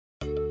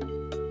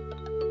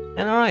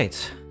And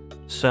alright,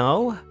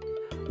 so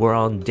we're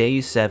on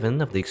day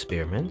 7 of the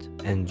experiment,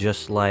 and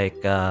just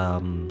like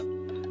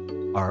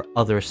our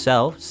other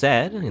self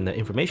said in the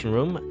information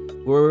room,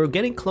 we're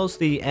getting close to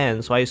the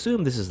end, so I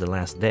assume this is the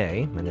last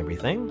day and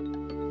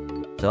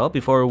everything. So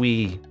before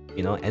we,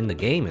 end the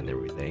game and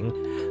everything,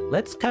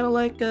 let's kind of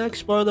like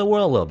explore the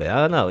world a little bit. I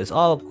don't know, it's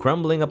all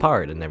crumbling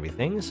apart and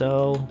everything,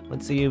 so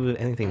let's see if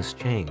anything's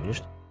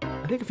changed.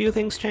 I think a few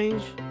things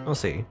changed. I'll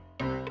see.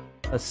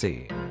 Let's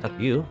see. Talk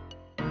to you.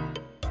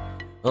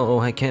 Oh,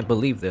 I can't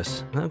believe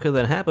this. How could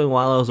that happen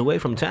while I was away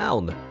from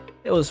town?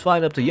 It was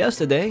fine up to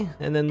yesterday,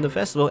 and then the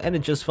festival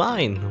ended just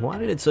fine. Why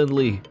did it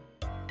suddenly...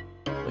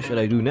 What should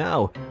I do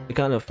now? It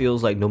kind of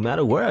feels like no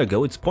matter where I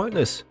go, it's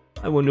pointless.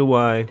 I wonder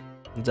why.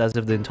 It's as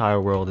if the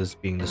entire world is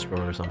being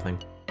destroyed or something.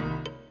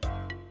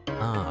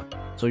 Ah,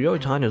 so you're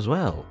tired as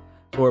well.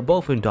 So we're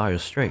both in dire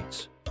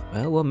straits.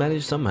 Well, we'll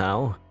manage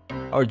somehow.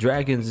 Our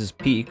dragon's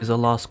peak is a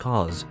lost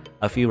cause.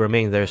 A few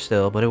remain there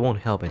still, but it won't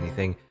help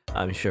anything,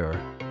 I'm sure.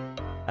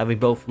 Having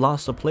both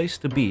lost a place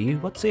to be,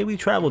 what say we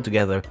travel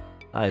together?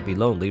 I'd be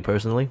lonely,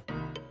 personally.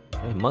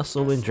 Okay,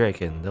 Muscle and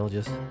Draken, they'll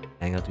just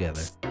hang out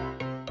together.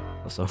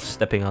 Also,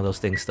 stepping on those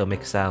things still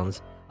makes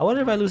sounds. I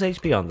wonder if I lose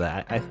HP on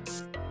that. I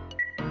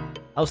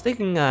was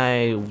thinking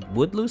I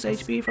would lose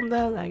HP from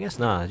that. I guess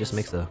not. It just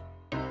makes a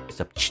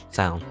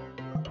sound.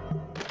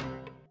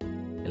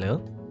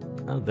 Hello?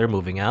 Oh, they're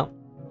moving out,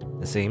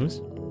 it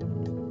seems.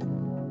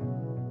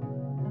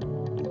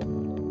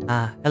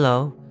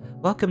 Hello.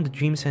 Welcome to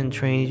Dreams and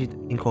Trade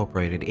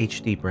Incorporated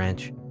HD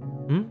branch.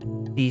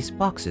 These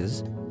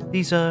boxes?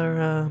 These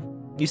are,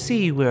 you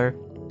see, we're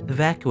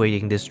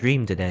evacuating this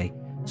dream today,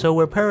 so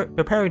we're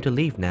preparing to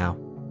leave now.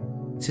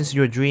 Since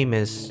your dream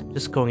is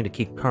just going to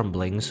keep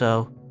crumbling,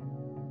 so...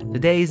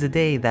 Today is the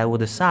day that will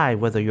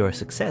decide whether you're a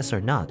success or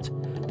not.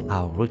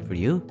 I'll root for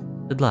you.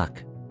 Good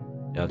luck.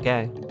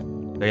 Okay.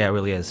 So yeah, it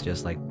really is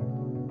just like...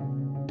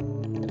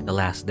 the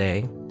last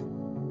day.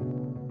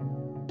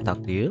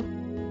 Talk to you?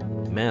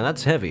 Man,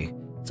 that's heavy.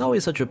 It's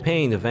always such a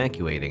pain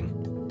evacuating.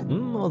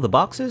 All the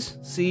boxes?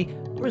 See,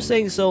 we're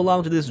staying so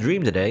long to this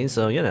dream today,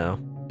 so your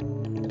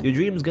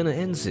dream's gonna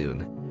end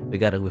soon. We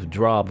gotta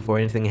withdraw before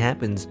anything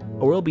happens,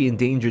 or we'll be in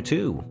danger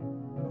too.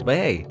 But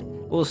hey,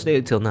 we'll stay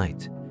until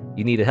night.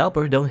 You need a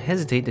helper, don't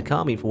hesitate to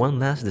call me for one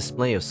last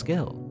display of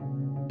skill.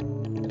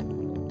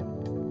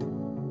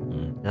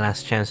 The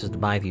last chances to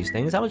buy these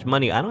things. How much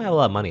money? I don't have a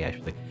lot of money,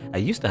 actually. I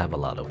used to have a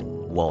lot of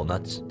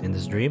walnuts in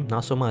this dream,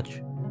 not so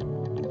much.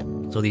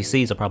 So these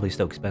seeds are probably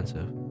still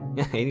expensive.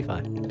 Yeah,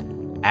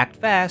 85. Act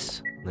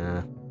fast!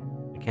 Nah,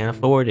 I can't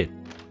afford it.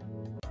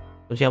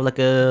 Don't you have like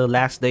a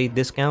last day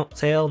discount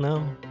sale?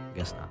 No? I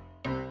guess not.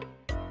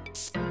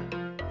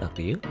 Talk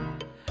to you.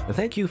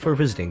 Thank you for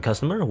visiting,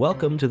 customer.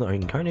 Welcome to the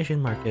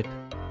Incarnation Market.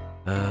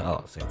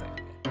 Oh, same thing.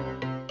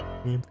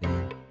 Same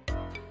thing.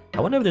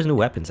 I wonder if there's new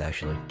weapons,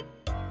 actually.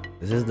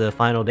 This is the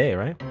final day,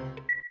 right?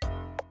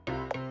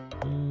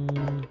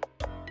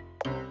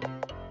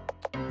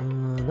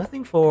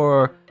 Nothing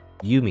for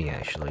Yumi,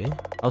 actually.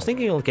 I was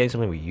thinking of getting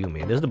something with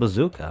Yumi. There's the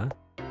bazooka.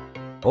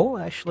 Oh,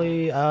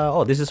 actually,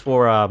 this is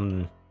for,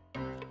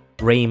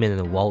 Raymond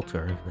and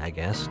Walter, I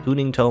guess.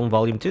 Tuning Tone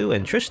Volume 2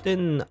 and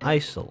Tristan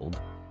Isolde,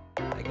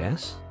 I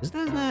guess.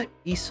 Isn't that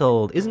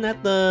Isolde? Isn't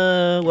that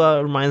the... Well,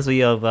 it reminds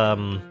me of,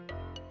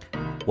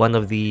 one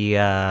of the,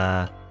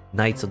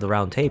 Knights of the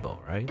Round Table,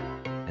 right?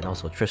 And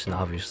also Tristan,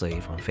 obviously,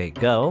 from Fate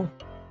Go.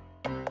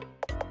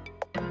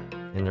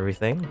 And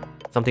everything.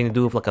 Something to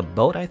do with, like, a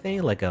boat, I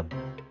think? Like a...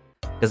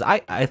 Because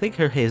I think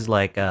his,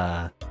 like,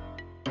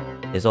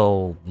 his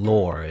whole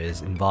lore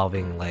is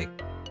involving, like,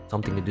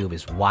 something to do with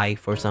his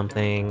wife or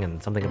something,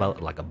 and something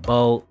about, like, a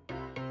boat,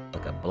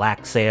 like a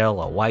black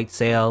sail, a white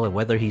sail, and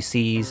whether he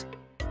sees,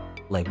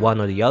 like, one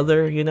or the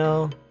other,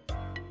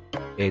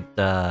 it,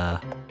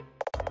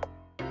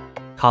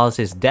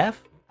 causes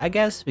death, I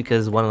guess,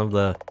 because one of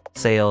the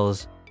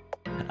sails...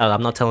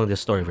 I'm not telling this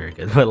story very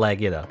good, but,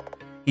 like,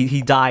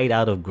 he died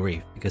out of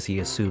grief because he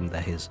assumed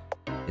that his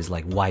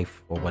like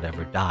wife or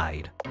whatever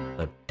died,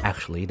 but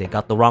actually they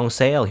got the wrong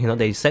sail.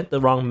 They sent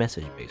the wrong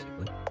message,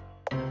 basically.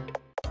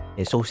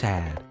 It's so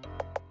sad.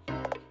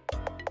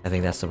 I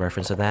think that's the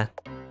reference to that,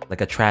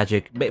 like a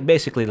tragic,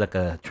 basically like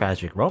a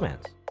tragic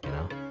romance,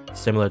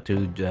 similar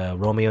to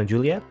Romeo and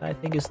Juliet. I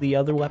think is the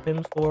other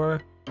weapon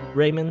for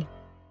Raymond.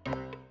 I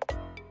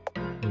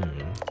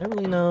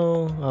really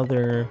know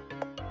other.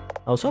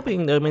 I was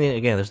hoping. I mean,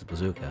 again, there's the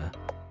bazooka.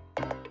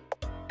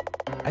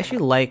 I actually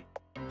like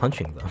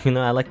punching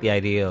though. I like the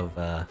idea of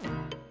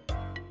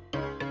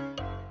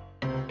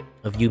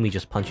Yumi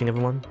just punching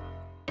everyone.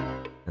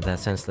 In that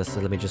sense,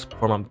 let me just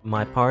form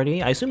my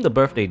party. I assume the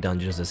birthday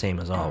dungeon is the same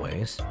as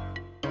always.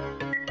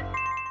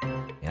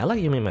 Yeah, I like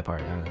Yumi in my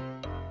party.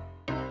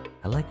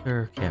 I like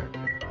her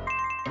character.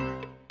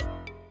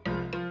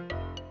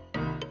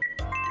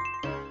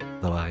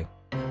 Though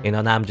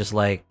now I'm just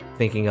like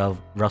thinking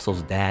of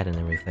Russell's dad and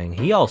everything.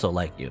 He also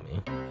liked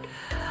Yumi,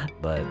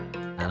 but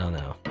I don't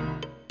know.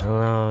 I don't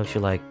know if she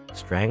like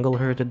strangle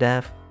her to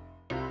death.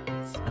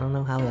 I don't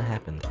know how that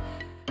happened.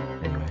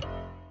 Anyway.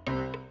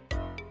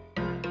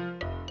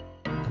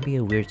 Might be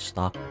a weird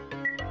stalker.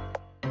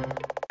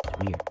 It's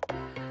weird.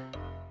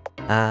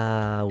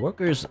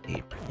 Worker's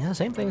apron. Yeah,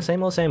 same thing,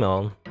 same old, same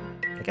old.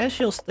 I guess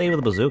she'll stay with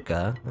the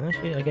bazooka.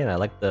 Again, I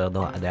like the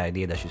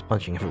idea that she's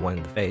punching everyone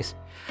in the face.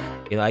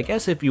 You know, I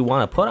guess if you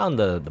want to put on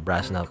the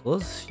brass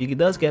knuckles, she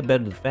does get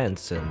better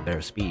defense and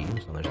better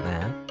speed, so there's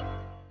that.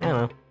 I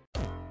don't know.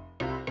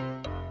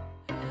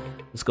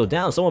 Let's go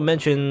down. Someone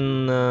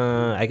mentioned,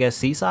 I guess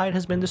Seaside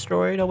has been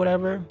destroyed or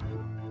whatever.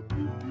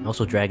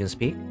 Also Dragon's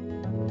Peak.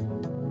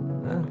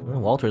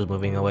 Walter's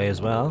moving away as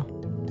well.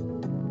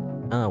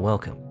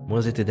 Welcome. What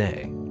is it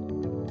today?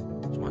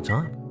 What's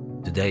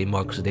on? Today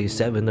marks day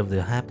 7 of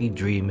the Happy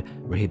Dream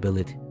I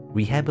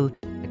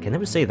can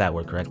never say that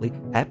word correctly.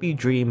 Happy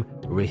Dream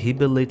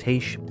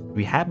Rehabilitation.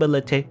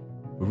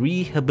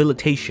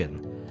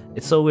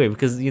 It's so weird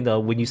because, you know,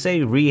 when you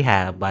say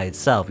rehab by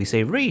itself, you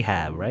say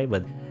rehab, right?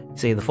 But you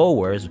say the full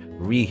words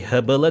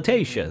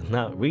rehabilitation,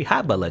 not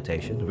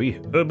rehabilitation.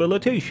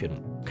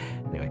 Rehabilitation.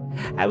 Anyway,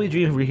 Happy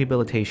Dream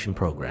Rehabilitation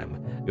Program.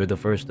 You're the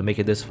first to make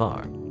it this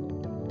far.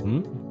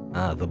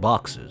 The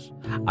boxes.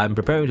 I'm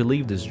preparing to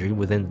leave this dream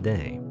within the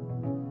day.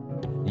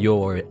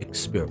 Your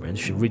experiment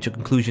should reach a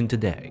conclusion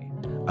today.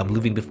 I'm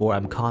leaving before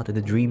I'm caught in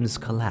the dream's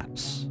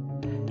collapse.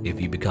 If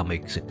you become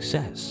a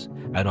success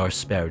and are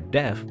spared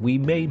death, we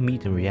may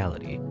meet in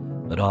reality.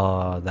 But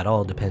that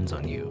all depends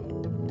on you.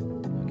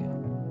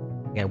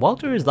 Okay. Yeah,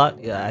 Walter is not.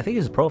 I think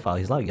his profile.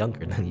 He's a lot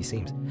younger than he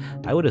seems.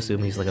 I would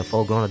assume he's like a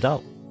full-grown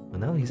adult. But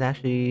no, he's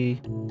actually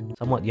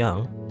somewhat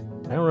young.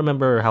 I don't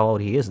remember how old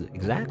he is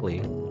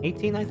exactly.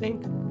 18, I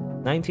think.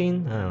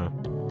 19. I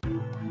don't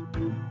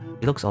know.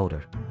 He looks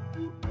older.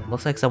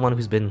 Looks like someone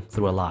who's been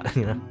through a lot,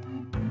 you know?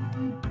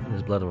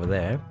 There's blood over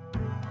there.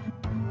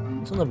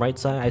 It's on the right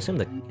side. I assume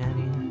the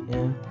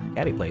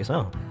caddy place.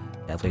 Oh,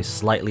 that place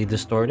slightly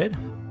distorted.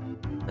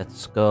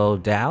 Let's go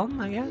down,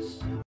 I guess?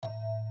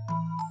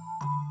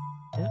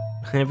 Yeah,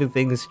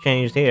 everything's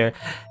changed here.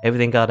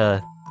 Everything got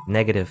a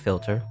negative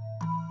filter.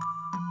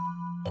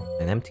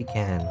 An empty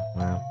can.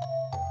 Wow.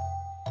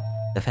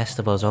 The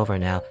festival's over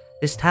now.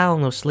 This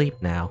town will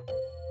sleep now.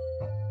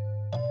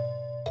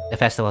 The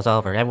festival's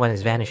over. Everyone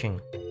is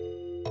vanishing.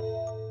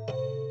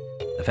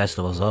 The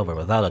festival's over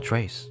without a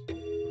trace.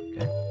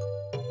 Okay.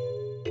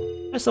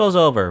 Festival's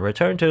over.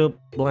 Return to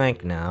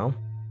blank now.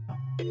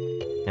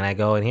 Can I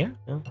go in here?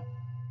 No?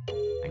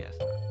 I guess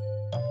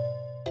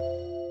not.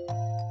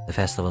 The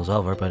festival's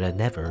over, but it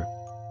never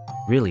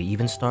really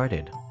even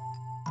started.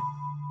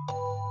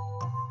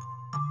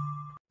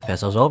 The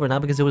festival's over now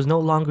because it was no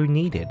longer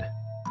needed.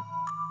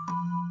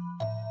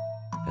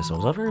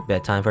 Festival's over,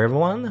 bedtime for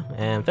everyone,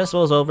 and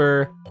festival's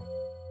over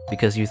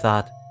because you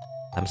thought,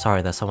 I'm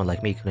sorry that someone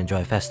like me could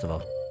enjoy a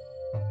festival.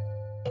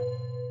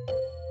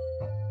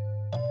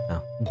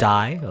 Oh,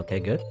 die, okay,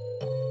 good.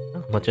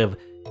 Oh, a bunch of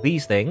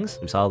these things,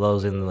 we saw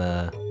those in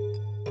the,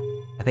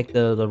 I think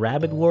the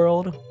rabbit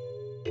world.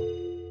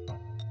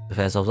 The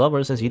festival's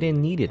over since you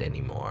didn't need it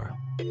anymore.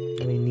 You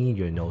didn't need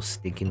your no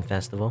stinking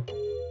festival.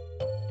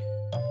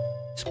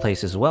 This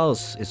place as well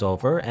is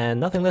over, and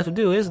nothing left to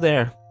do, is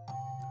there?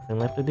 Nothing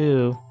left to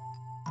do.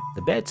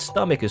 The bed's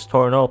stomach is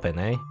torn open,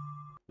 eh?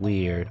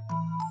 Weird.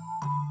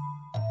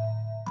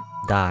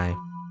 Die.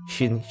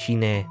 Shine.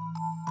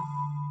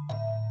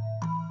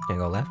 Can't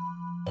go left?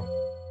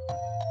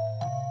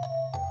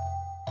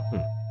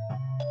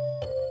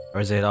 Or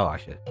is it? Oh,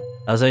 actually.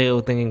 I was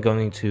thinking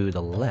going to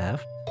the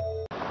left.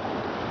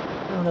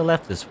 No, the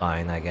left is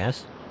fine, I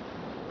guess.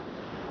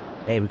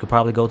 Hey, we could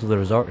probably go to the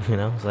resort, you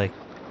know? It's like,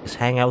 just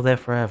hang out there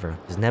forever.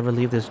 Just never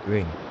leave this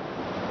dream.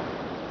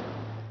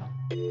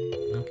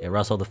 Okay,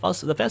 Russell, the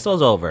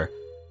festival's over.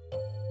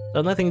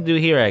 So nothing to do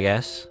here, I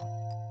guess.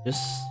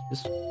 Just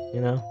you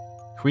know,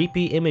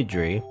 creepy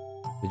imagery,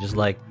 which is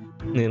like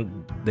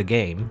in the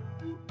game.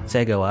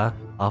 Segawa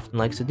often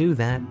likes to do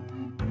that.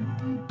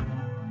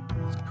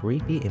 It's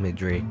creepy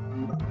imagery.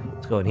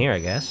 Let's go in here, I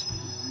guess.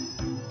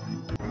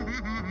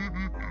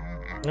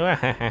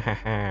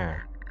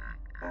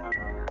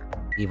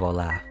 Evil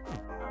laugh.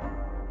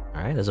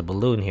 Alright, there's a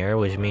balloon here,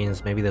 which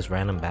means maybe there's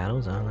random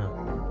battles, I don't know.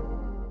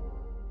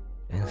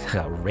 And it's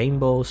got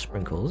rainbow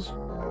sprinkles.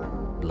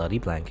 Bloody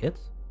blankets.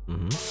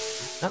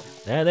 Oh,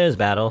 there's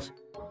battles.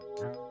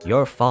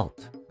 Your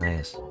fault.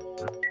 Nice.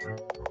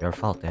 Your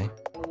fault, eh?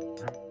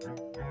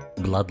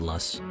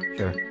 Bloodlust.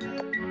 Sure.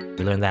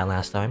 We learned that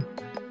last time.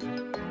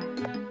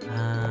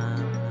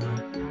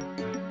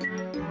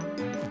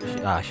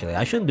 Actually,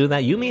 I shouldn't do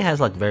that. Yumi has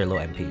like very low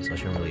MP, so I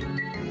shouldn't really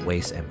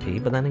waste MP.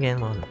 But then again,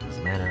 well, it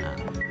doesn't matter.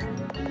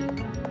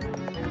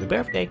 Happy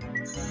birthday!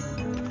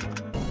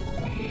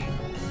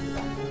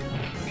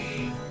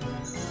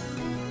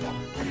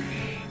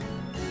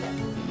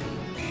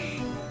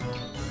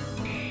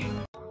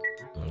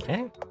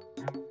 Okay.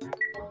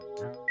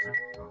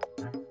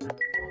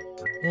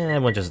 Yeah,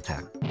 everyone just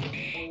attack.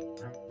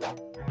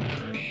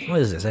 What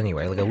is this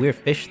anyway? Like a weird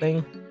fish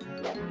thing?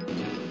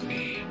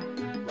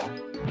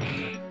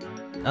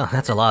 Oh,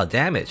 that's a lot of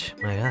damage.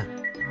 My god.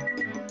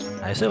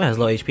 I assume it has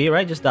low HP,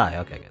 right? Just die.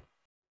 Okay, good.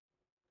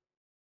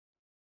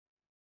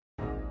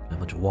 A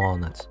bunch of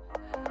walnuts.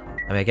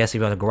 I mean, I guess if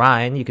you want to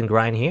grind, you can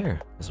grind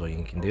here. That's what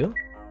you can do.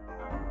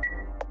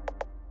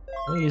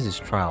 I'll use these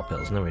trial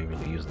pills. Never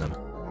really use them.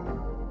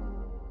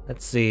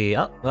 Let's see.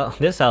 Oh, well,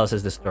 this house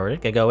is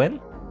distorted. Can I go in?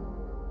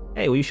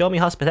 Hey, will you show me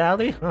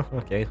hospitality? Oh,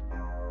 okay.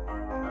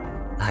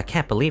 I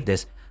can't believe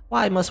this.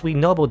 Why must we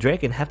noble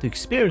Draken have to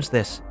experience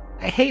this?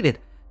 I hate it.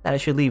 That I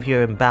should leave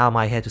here and bow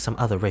my head to some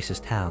other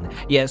race's town.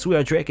 Yes, we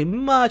are Draken,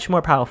 much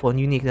more powerful and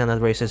unique than other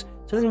races.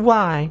 So then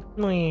why?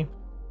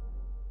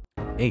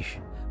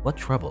 Eesh, what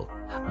trouble?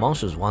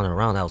 Monsters wander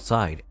around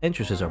outside.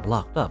 Entrances are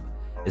blocked up.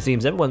 It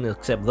seems everyone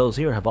except those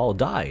here have all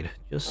died.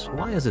 Just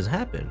why has this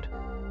happened?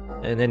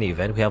 In any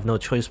event, we have no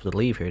choice but to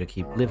leave here to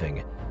keep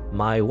living.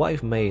 My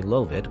wife may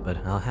loathe it, but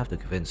I'll have to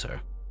convince her.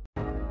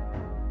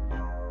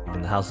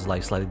 Even the house is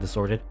like slightly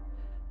distorted,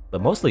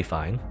 but mostly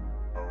fine.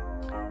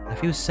 I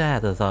feel sad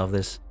at the thought of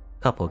this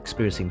couple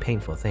experiencing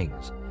painful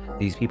things.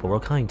 These people were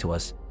kind to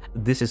us.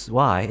 This is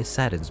why it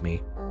saddens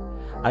me.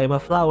 I am a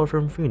flower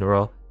from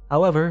funeral.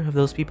 However, if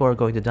those people are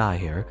going to die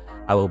here,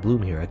 I will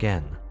bloom here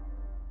again.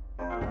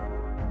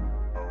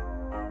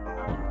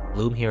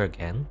 Bloom here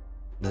again?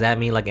 Does that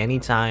mean like any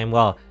time?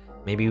 Well,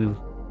 maybe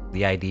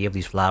the idea of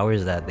these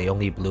flowers is that they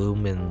only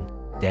bloom in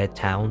dead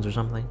towns or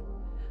something?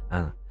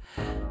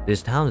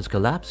 This town is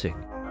collapsing.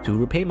 To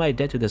repay my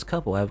debt to this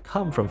couple, I have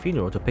come from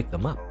funeral to pick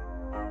them up.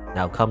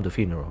 Now come to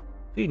funeral.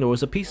 Funeral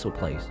is a peaceful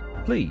place.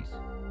 Please.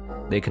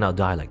 They cannot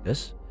die like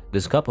this.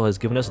 This couple has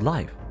given us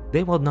life.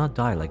 They will not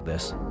die like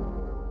this.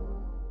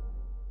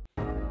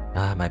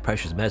 Ah, my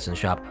precious medicine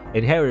shop,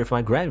 inherited from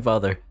my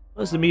grandfather.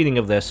 What's the meaning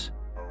of this?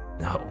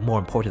 No, more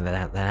important than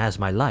that as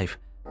my life.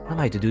 What am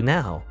I to do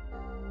now?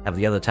 Have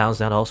the other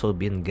towns not also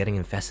been getting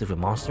infested with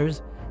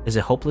monsters? Is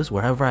it hopeless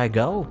wherever I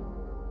go?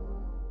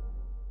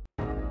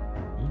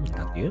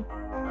 Not you?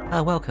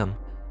 Welcome.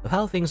 With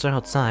how things are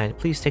outside,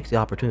 please take the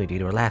opportunity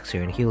to relax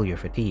here and heal your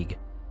fatigue.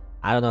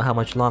 I don't know how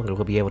much longer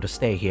we'll be able to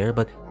stay here,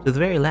 but to the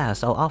very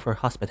last, I'll offer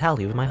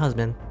hospitality with my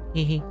husband.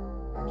 Hee hee.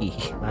 Hee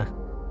hee.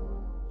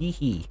 Hee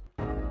hee.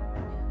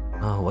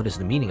 Oh, what is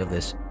the meaning of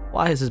this?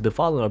 Why has this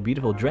befallen our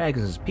beautiful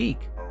Dragon's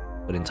Peak?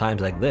 But in times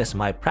like this,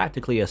 my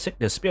practically a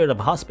sickness spirit of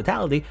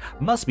hospitality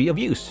must be of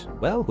use.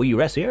 Well, will you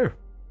rest here?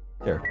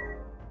 Sure.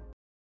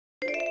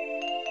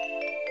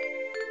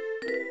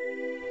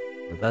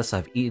 Thus,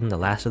 I've eaten the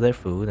last of their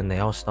food, and they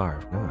all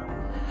starve.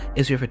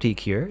 Is your fatigue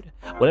cured?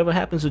 Whatever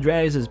happens to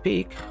Dragon's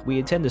Peak, we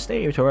intend to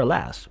stay here to our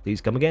last. Please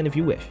come again if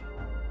you wish.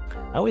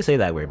 I always say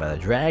that weird about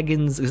it.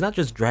 Dragons... It's not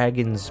just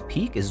Dragon's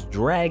Peak, it's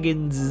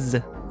Dragon's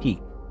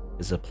Peak.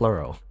 It's a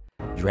plural.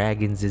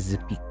 Dragon's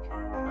Peak.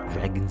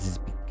 Dragon's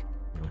Peak.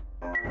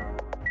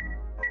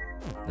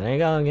 There you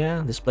go,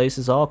 yeah. This place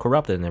is all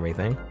corrupted and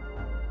everything.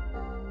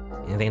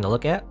 Anything to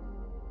look at?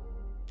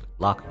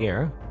 Lock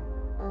here.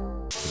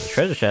 The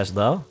treasure chest,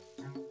 though.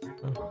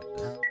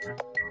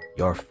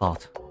 Your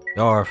fault.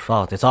 Your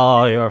fault. It's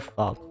all your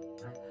fault.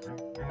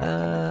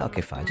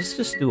 Okay, fine.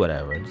 Just do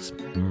whatever. Just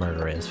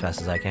murder it as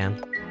fast as I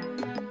can.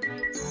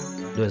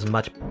 Do as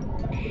much...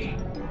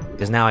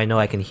 Because now I know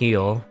I can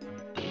heal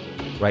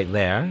right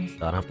there, so I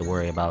don't have to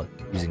worry about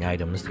using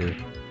items to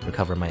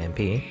recover my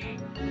MP.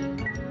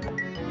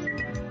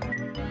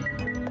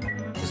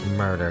 Just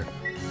murder.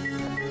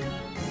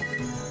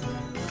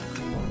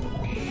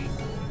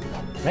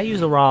 Did I use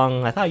the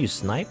wrong... I thought I used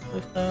snipe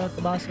with the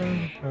boss.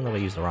 I don't know if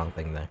I used the wrong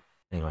thing there.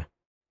 Anyway.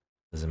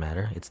 Doesn't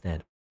matter. It's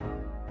dead.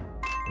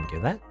 Don't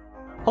do that.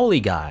 Holy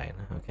Guide.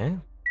 Okay.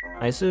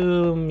 I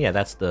assume... Yeah,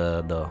 that's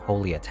the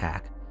holy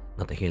attack.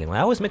 Not the healing one.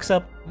 I always mix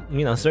up...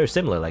 You know, it's very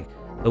similar. Like,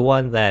 the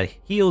one that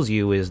heals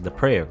you is the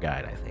prayer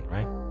guide, I think,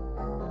 right?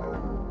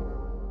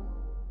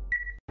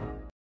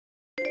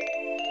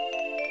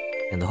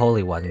 And the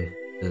holy one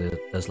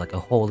does like a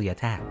holy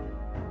attack.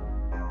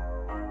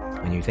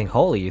 When you think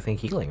holy, you think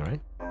healing,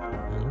 right?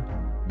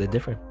 They're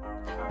different.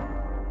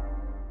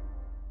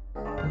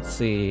 Let's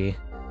see.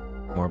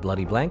 More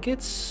bloody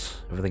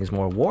blankets. Everything's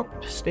more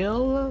warped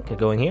still. Can I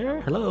go in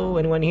here? Hello,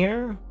 anyone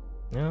here?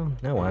 No,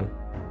 no one.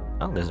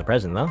 Oh, there's a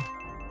present though.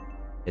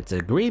 It's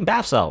a green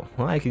bath salt.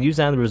 Well, I could use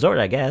that in the resort,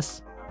 I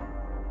guess.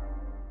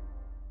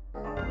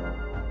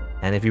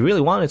 And if you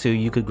really wanted to,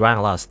 you could grind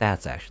a lot of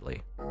stats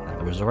actually at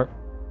the resort.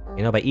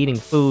 You know, by eating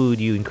food,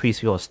 you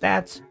increase your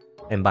stats.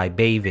 And by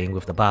bathing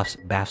with the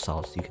bath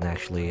salts, you can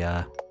actually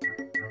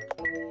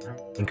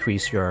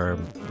increase your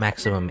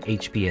maximum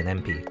HP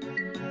and MP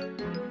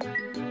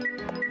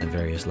at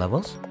various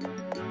levels.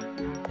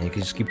 And you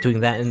can just keep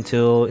doing that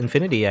until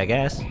infinity, I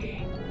guess.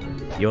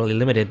 You're only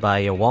limited by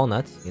your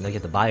walnuts. You know, you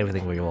have to buy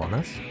everything with your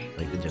walnuts.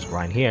 So you can just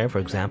grind here, for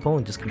example,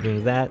 and just keep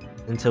doing that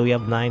until you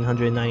have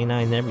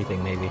 999 and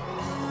everything, maybe.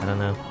 I don't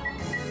know.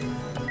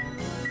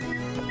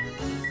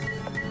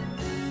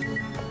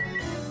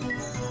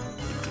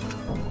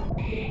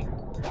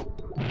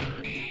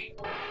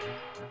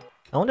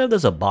 I wonder if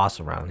there's a boss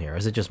around here, or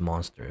is it just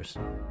monsters?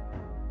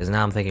 Because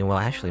now I'm thinking, well,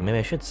 actually, maybe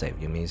I should save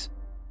Yumi's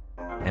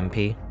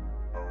MP.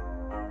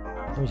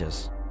 Let me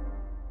just...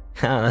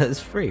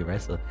 it's free,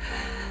 right? So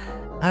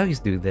I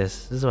always do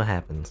this. This is what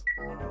happens.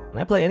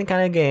 When I play any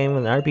kind of game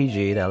with an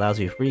RPG that allows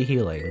you free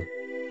healing,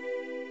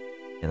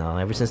 You know,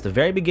 ever since the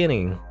very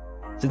beginning,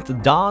 since the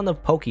dawn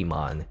of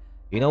Pokemon,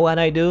 you know what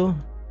I do?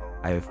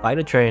 I fight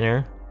a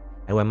trainer,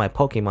 and when my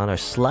Pokemon are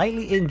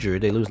slightly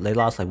injured, they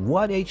lost like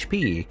 1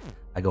 HP,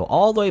 I go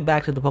all the way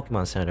back to the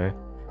Pokemon Center,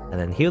 and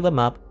then heal them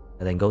up,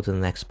 and then go to the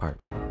next part.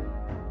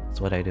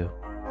 That's what I do.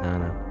 I don't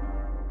know.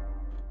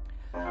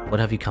 What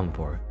have you come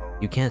for?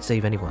 You can't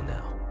save anyone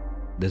now.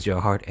 Does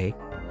your heart ache?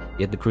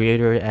 Yet the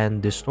creator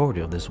and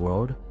destroyer of this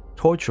world,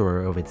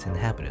 torturer of its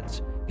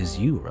inhabitants, is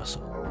you,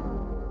 Russell.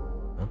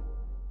 Huh?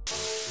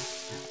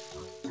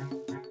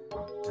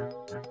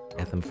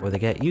 Get them before they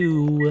get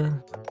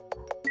you.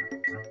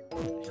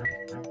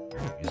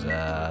 Use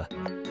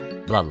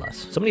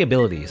Bloodlust. So many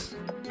abilities.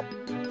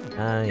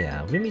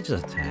 Yeah, let me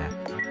just attack.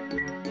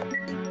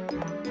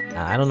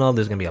 I don't know if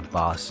there's gonna be a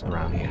boss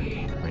around here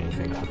or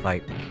anything to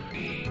fight.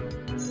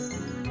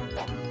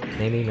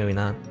 Maybe, maybe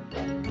not.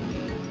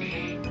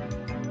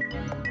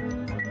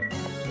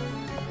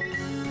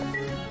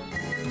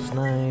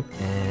 Snipe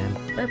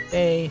and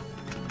birthday!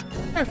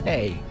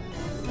 Birthday!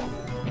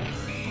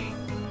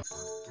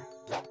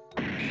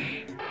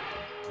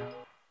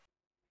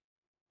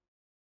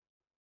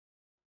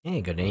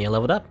 Hey, good, and you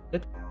leveled up.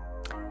 Good.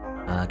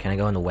 Can I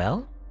go in the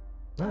well?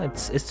 No,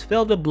 it's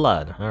filled with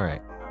blood. All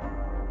right.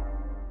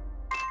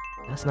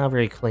 That's not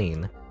very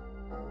clean.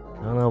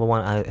 I don't know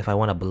if I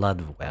want a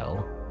blood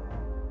well.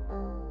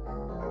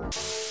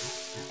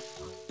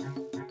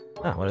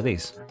 Ah, what are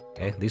these?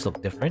 Okay, these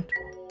look different.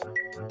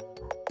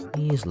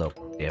 These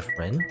look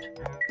different.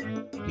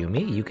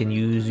 Yumi, you can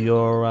use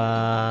your,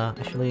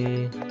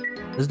 actually...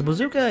 Does the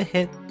bazooka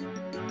hit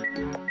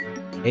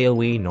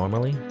AoE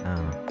normally? I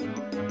don't know.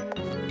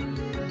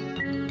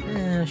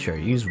 Yeah, sure,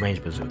 use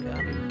range bazooka.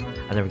 I mean,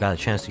 I never got a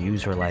chance to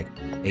use her, like,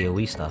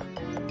 AoE stuff.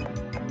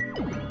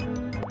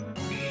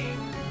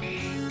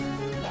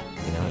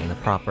 You know, in a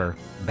proper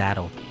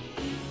battle.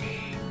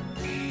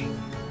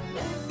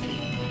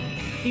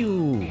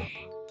 Phew!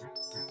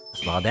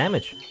 That's a lot of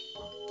damage.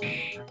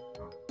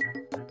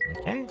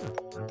 Okay.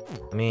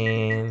 I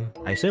mean,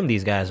 I assume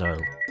these guys are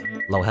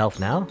low health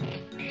now.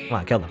 Come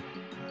on, kill them.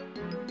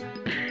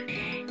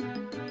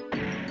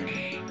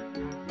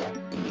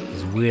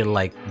 These weird,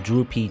 like,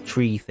 droopy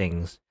tree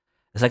things.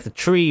 It's like the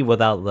tree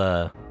without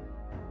the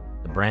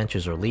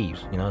branches or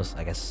leaves. You know, it's,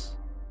 I guess,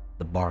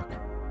 the bark.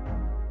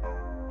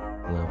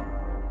 You know.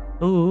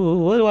 Ooh,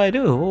 what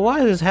do? Why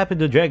does this happen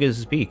to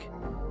Dragon's Peak?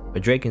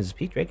 But Dragon's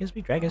Peak? Dragon's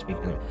Peak?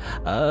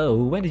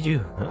 When did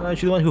you?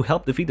 Aren't you the one who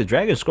helped defeat the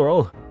Dragon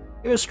Squirrel?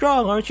 You're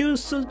strong, aren't you?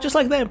 So just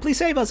like them, please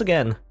save us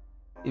again.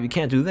 If you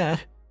can't do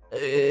that,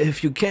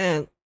 if you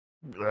can't,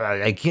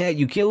 I can't.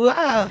 You can't.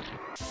 Ah.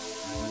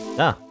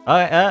 Oh,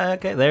 alright.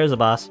 Okay, there's a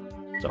boss,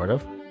 sort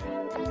of.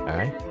 All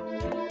right.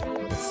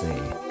 Let's see.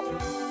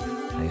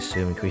 I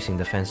assume increasing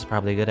defense is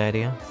probably a good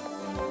idea.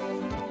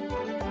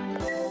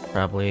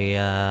 Probably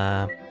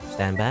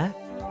stand back.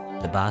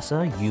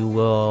 Tabasa, you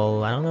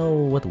will... I don't know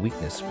what the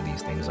weakness for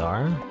these things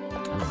are. I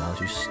don't know,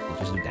 just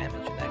do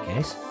damage in that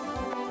case.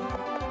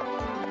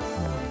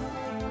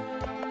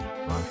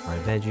 Bonfire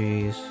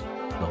veggies.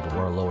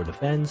 Lower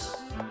defense.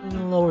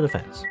 Lower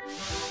defense.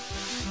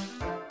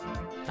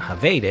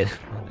 Evaded.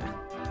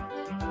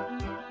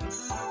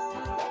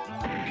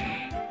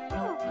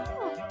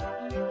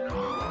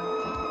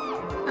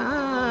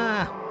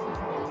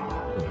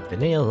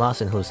 Denia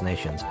lost in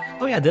hallucinations.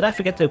 Oh yeah, did I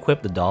forget to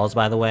equip the dolls,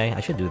 by the way? I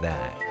should do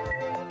that.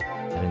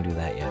 I didn't do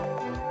that yet.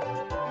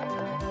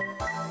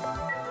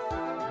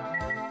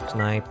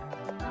 Snipe.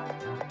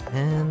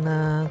 And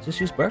just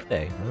use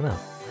birthday. I don't know.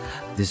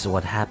 This is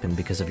what happened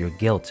because of your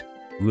guilt.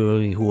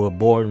 We who were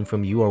born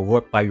from you are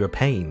warped by your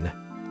pain.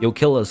 You'll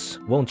kill us,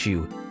 won't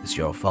you? It's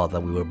your fault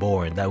that we were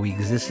born, that we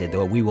existed,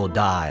 or we will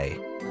die.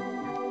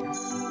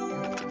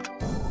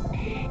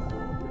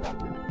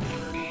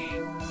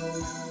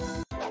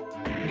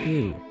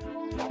 You.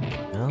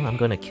 Well, I'm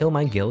gonna kill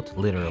my guilt,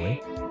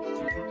 literally.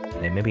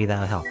 And maybe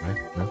that'll help,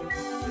 right? No?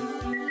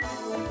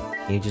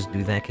 Can you just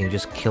do that? Can you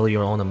just kill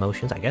your own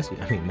emotions? I guess,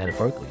 I mean,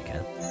 metaphorically you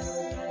can.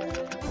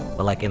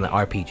 But like in the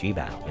RPG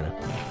battle, you know?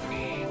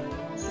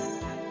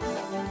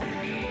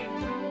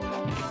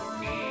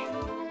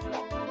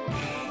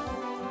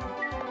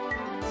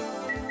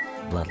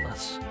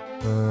 Bloodlust.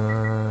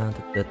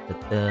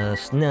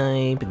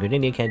 Snipe.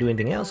 Grenadier can't do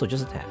anything else, so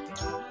just attack.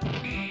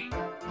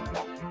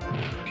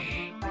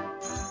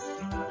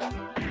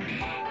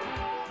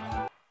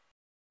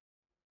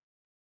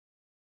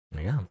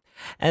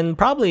 And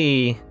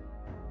probably...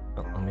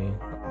 Oh,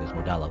 there's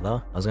more dialogue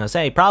though. I was gonna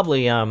say,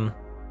 probably,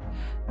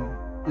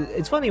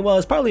 it's funny, well,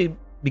 it's probably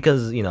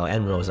because, you know,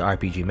 Enro is an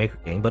RPG Maker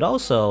game, but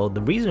also,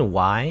 the reason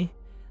why,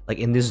 like,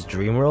 in this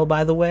dream world,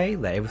 by the way,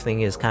 that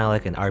everything is kind of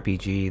like an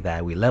RPG,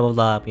 that we leveled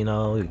up, you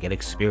know, we get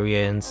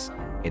experience,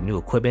 get new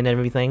equipment and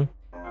everything.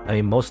 I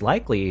mean, most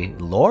likely,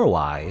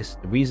 lore-wise,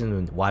 the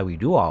reason why we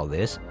do all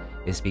this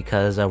is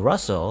because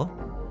Russell,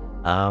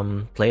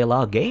 played a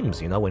lot of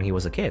games, you know, when he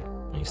was a kid.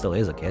 He still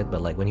is a kid,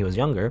 but like when he was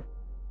younger.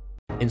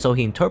 And so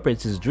he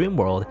interprets his dream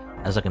world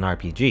as like an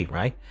RPG,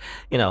 right?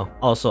 You know,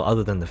 also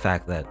other than the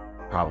fact that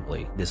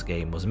probably this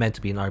game was meant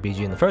to be an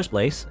RPG in the first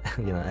place,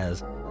 you know,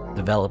 as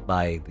developed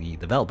by the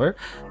developer.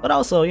 But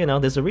also, you know,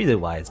 there's a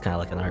reason why it's kind of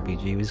like an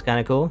RPG, which is kind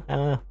of cool. I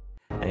don't know.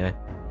 Anyway,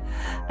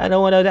 I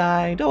don't want to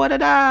die. Don't want to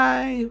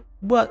die.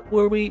 What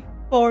were we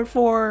born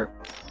for?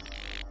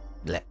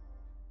 Blech.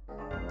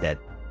 Dead.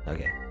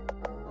 Okay.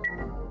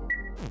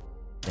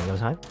 Can I go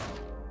hide?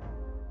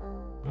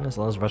 As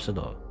long as rush the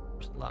door.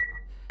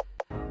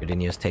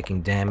 Gardenia's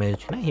taking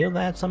damage. Can I heal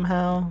that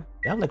somehow?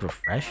 Do I have like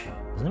refresh?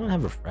 Does anyone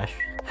have refresh?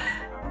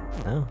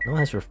 No, no one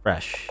has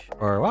refresh.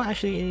 Or, well,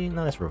 actually,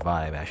 no, that's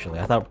revive, actually.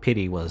 I thought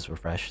pity was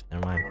refresh.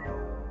 Never mind.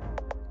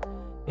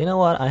 You know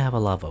what? I have a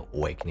lot of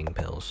awakening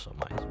pills, so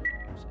might as well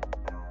use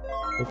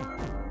it.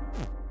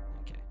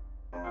 Okay.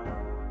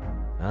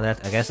 Well,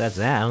 I guess that's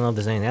that. I don't know if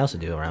there's anything else to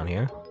do around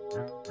here.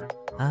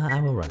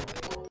 I will run away.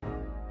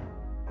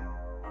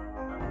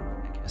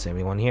 I guess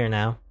everyone here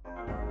now.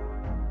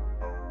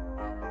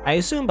 I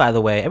assume, by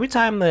the way, every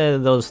time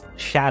those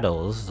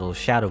shadow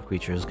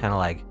creatures kind of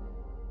like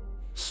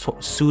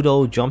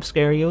pseudo jump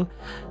scare you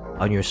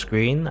on your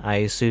screen, I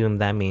assume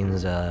that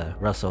means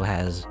Russell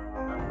has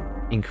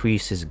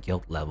increased his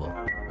guilt level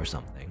or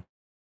something.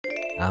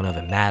 I don't know if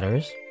it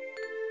matters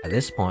at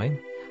this point.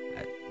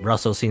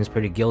 Russell seems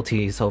pretty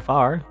guilty so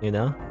far, you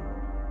know?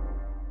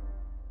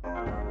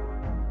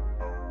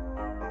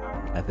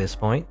 At this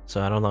point,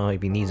 so I don't know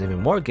if he needs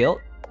even more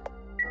guilt.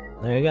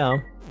 There you go.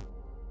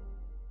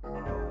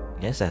 I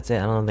guess that's it.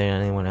 I don't know if there's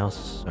anyone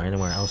else or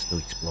anywhere else to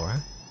explore.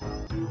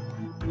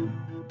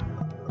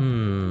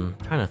 Trying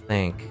to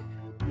think.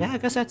 Yeah, I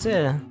guess that's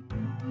it.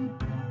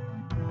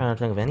 Trying to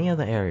think of any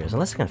other areas,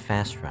 unless I can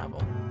fast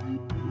travel.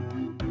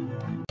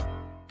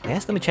 I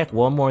guess let me check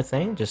one more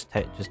thing, just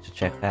to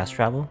check fast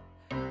travel.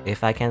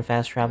 If I can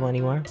fast travel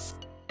anywhere.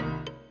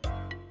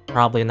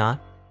 Probably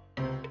not.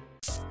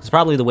 It's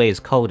probably the way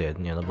it's coded,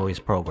 you know, the way it's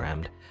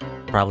programmed.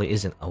 Probably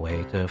isn't a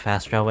way to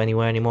fast travel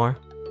anywhere anymore.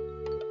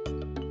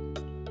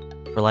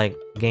 For like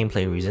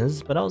gameplay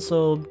reasons, but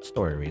also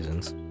story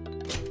reasons.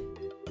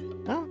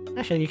 Oh,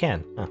 actually you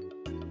can. Oh.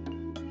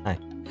 Hi.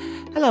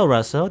 Hello,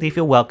 Russell. Do you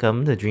feel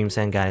welcome to Dream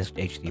Sengai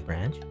HD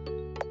branch?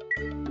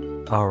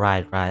 Oh,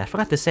 right. I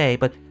forgot to say,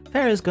 but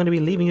Farrah's going to be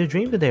leaving your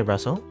dream today,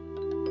 Russell.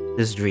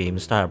 This dream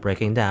started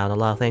breaking down a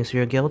lot thanks to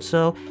your guilt,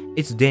 so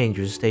it's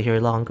dangerous to stay here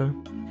longer.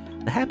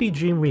 The Happy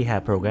Dream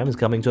Rehab program is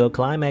coming to a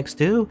climax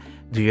too.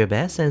 Do your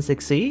best and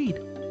succeed.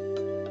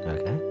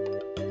 Okay.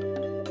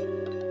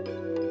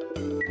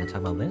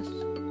 Talk about this?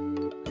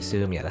 I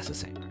assume, yeah, that's the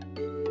same.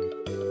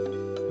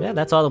 Yeah,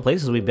 that's all the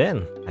places we've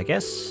been. I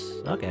guess,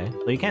 okay.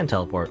 So you can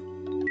teleport.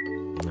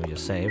 Let me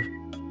just save.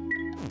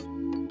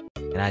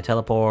 Can I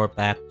teleport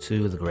back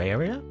to the gray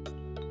area?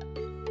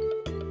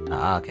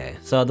 Ah, okay.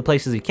 So the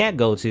places you can't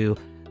go to,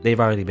 they've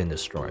already been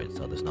destroyed,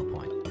 so there's no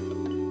point.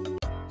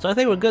 So I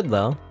think we're good,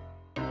 though.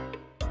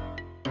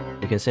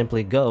 We can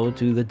simply go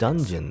to the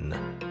dungeon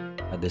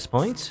at this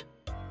point.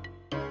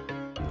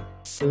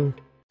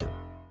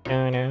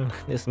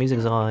 This music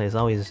is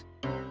always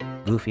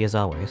goofy as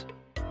always.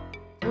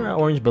 There's an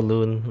orange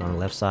balloon on the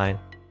left side,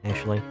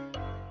 actually.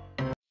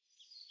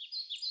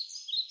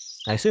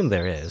 I assume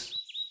there is.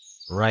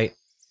 Right?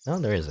 No,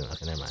 there isn't.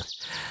 Okay, never mind.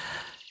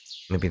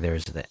 Maybe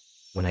there's that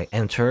when I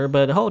enter,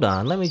 but hold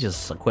on. Let me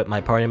just equip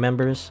my party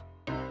members.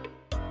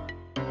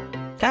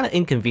 Kind of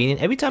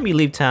inconvenient. Every time you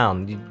leave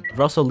town,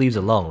 Russell leaves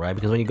alone, right?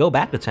 Because when you go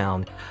back to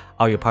town,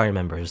 all your party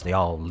members, they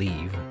all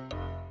leave.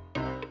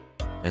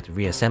 I have to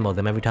reassemble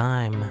them every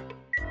time.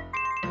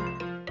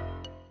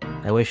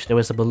 I wish there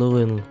was a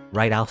balloon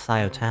right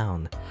outside of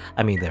town.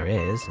 I mean, there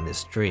is in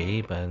this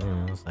tree, but you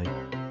know, it's like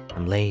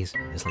I'm lazy.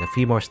 There's like a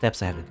few more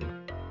steps I have to do.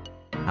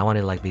 I want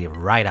it to like be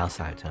right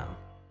outside of town.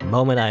 The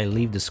moment I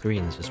leave the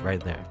screen, it's just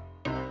right there.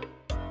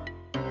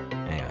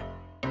 Anyway,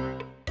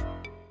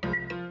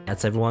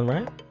 that's everyone,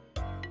 right?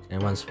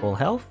 Everyone's full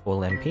health, full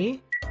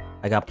MP.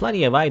 I got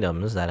plenty of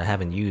items that I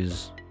haven't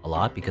used a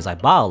lot because I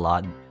bought a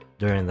lot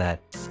during that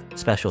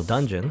special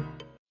dungeon,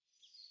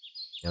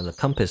 you know, the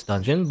compass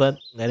dungeon, but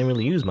I didn't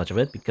really use much of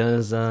it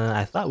because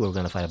I thought we were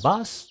going to fight a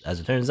boss. As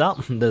it turns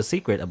out, the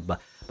secret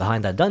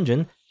behind that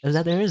dungeon is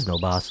that there is no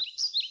boss.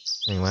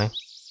 Anyway,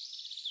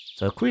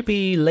 so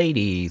creepy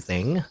lady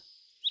thing,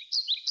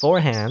 4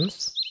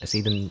 hands. I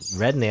see the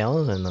red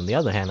nails, and on the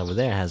other hand over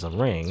there has a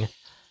ring.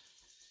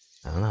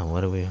 I don't know,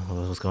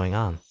 what's going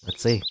on?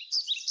 Let's see.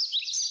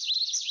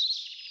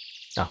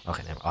 Oh,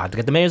 okay, never. Oh, I have to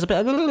get the mayor's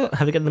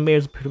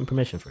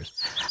permission first.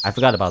 I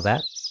forgot about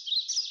that.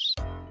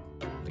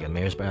 Get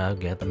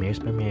the mayor's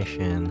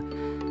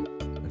permission.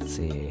 Let's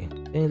see.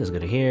 Okay, let's go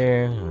to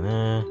here.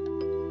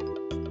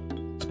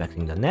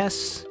 Inspecting the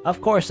nest.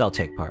 Of course I'll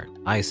take part.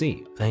 I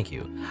see. Thank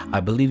you. I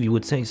believe you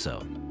would say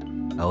so.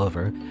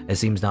 However, it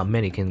seems not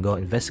many can go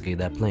investigate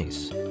that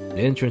place. The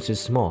entrance is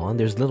small and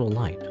there's little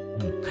light.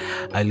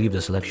 I leave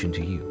the selection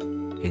to you.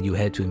 Can you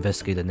head to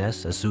investigate the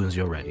nest as soon as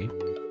you're ready?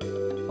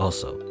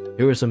 Also,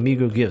 here are some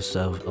meager gifts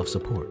of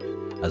support,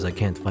 as I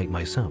can't fight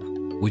myself.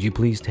 Would you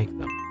please take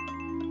them?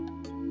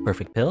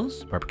 Perfect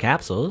pills, purple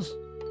capsules,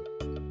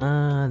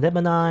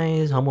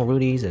 demonized, homo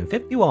rudies, and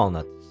 50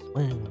 walnuts.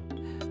 Well,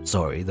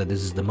 Sorry that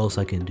this is the most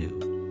I can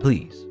do.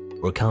 Please,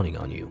 we're counting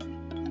on you.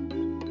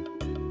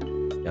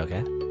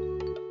 Okay.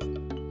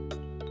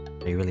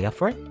 Are you really up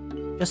for it?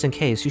 Just in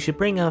case, you should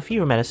bring a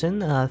fever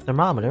medicine, a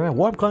thermometer, and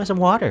warm coin, some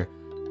water.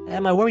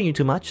 Am I worrying you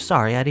too much?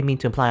 Sorry, I didn't mean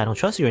to imply I don't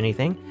trust you or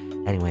anything.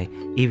 Anyway,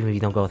 even if you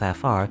don't go that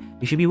far,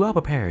 you should be well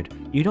prepared.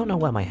 You don't know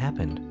what might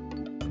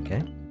happen.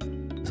 Okay.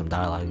 Some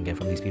dialogue I can get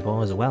from these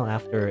people as well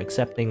after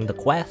accepting the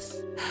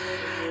quest.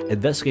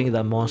 Investigating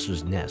that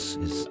monster's nest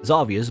is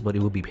obvious, but it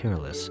will be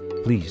perilous.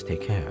 Please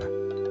take care.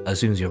 As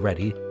soon as you're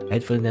ready,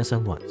 head for the nest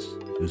at once.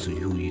 Choose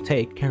who you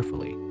take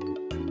carefully.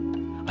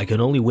 I can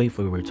only wait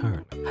for your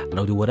return, but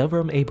I'll do whatever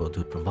I'm able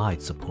to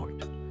provide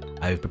support.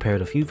 I have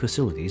prepared a few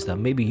facilities that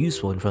may be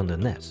useful in front of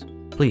the nest.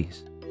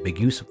 Please, make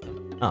use of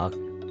them. Oh, okay.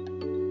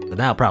 But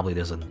now probably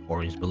there's an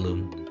orange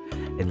balloon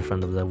in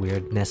front of the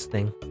weird nest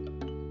thing.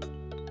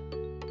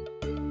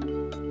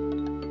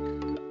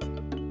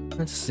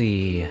 Let's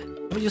see.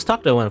 Let me just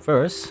talk to one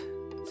first.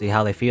 See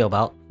how they feel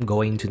about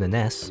going to the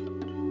nest.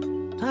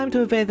 Time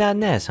to invade that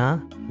nest, huh?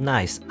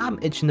 Nice. I'm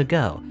itching to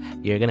go.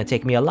 You're gonna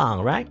take me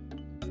along, right?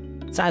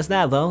 Besides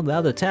that though, the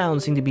other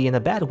towns seem to be in a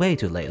bad way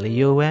too lately,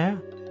 you aware?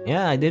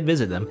 Yeah, I did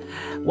visit them.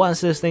 Once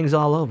this thing's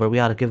all over, we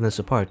ought to give them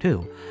support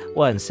too.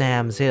 What in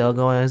Sam's Hill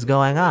is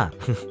going on?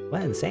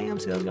 What in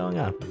Sam's Hill is going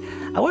on?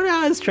 I wonder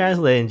how it's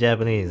translated in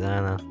Japanese, I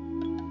don't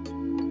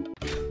know.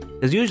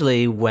 Because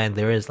usually when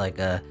there is like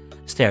a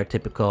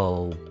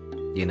stereotypical,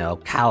 you know,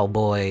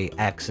 cowboy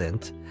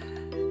accent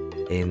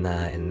in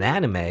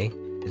anime,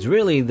 it's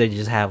really they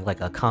just have like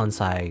a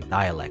Kansai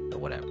dialect or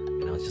whatever.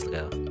 You know, it's just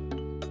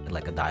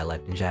like a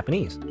dialect in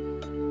Japanese.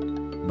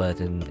 But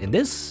in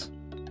this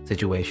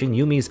situation,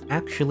 Yumi's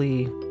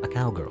actually a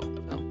cowgirl. So,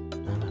 I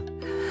don't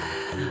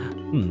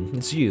know.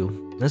 It's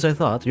you. As I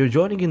thought, you're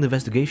joining in the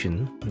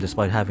investigation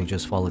despite having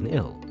just fallen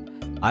ill.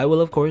 I will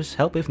of course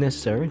help if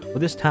necessary. For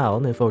this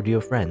town and for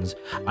dear friends,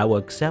 I will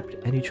accept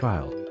any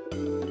trial.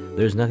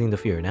 There's nothing to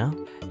fear now.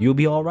 You'll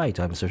be alright,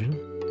 I'm certain.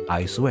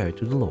 I swear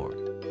to the Lord.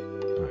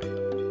 Alright.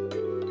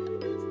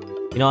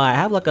 You know, I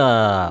have like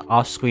a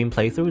off-screen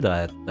playthrough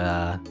that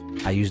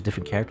I use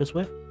different characters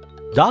with.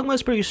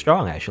 Dogma's pretty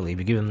strong actually if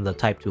you give him the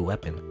type 2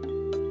 weapon.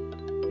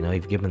 You know,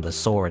 if you give him the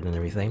sword and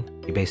everything,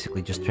 he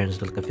basically just turns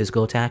into like a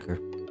physical attacker.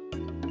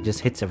 He just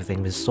hits everything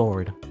with his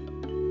sword.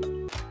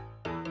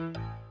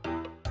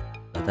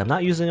 But I'm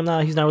not using him now.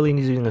 He's not really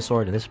using the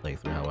sword in this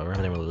playthrough, however. I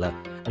didn't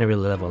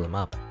really level him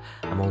up.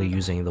 I'm only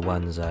using the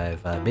ones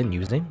I've been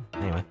using.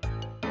 Anyway.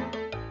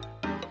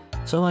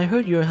 So I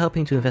heard you're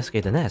helping to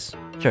investigate the nest.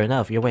 Sure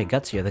enough, you're way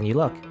gutsier than you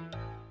look.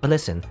 But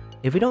listen,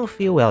 if you don't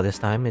feel well this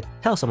time,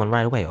 tell someone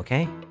right away,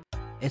 okay?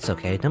 It's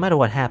okay. No matter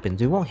what happens,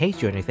 we won't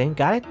hate you or anything.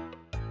 Got it?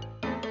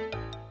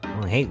 You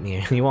won't hate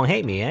me. You won't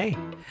hate me, eh?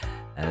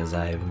 As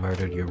I've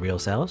murdered your real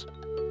selves.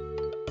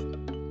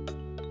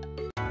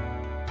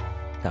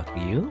 Talk to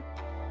you.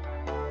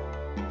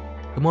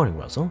 Good morning,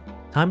 Russell.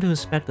 Time to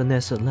inspect the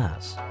nest at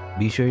last.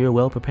 Be sure you're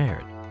well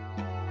prepared.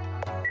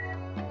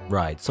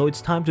 Right, so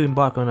it's time to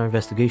embark on our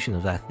investigation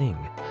of that thing.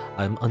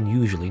 I'm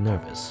unusually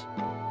nervous.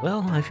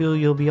 Well, I feel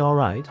you'll be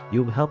alright.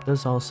 You've helped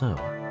us also.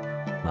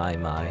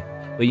 My.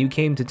 When you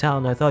came to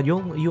town, I thought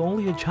you're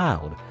only a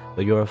child,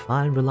 but you're a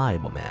fine,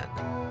 reliable man.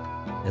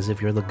 As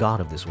if you're the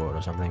god of this world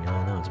or something. I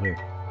don't know, it's weird.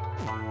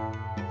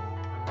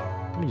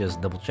 Let me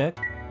just double check.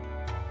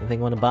 Anything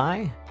you want to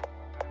buy?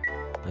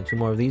 Like 2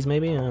 more of these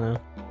maybe? I don't know.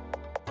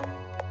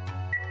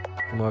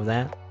 2 more of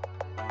that.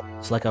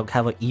 It's like I'll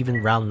have an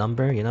even round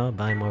number, you know?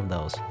 Buy more of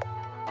those.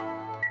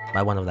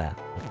 Buy 1 of that.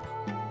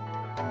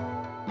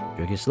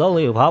 Drink it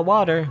slowly with hot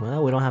water.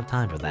 Well, we don't have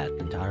time for that,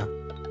 Kintaro.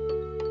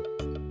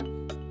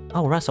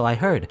 Oh, Russell, I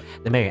heard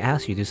the mayor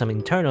asked you to do some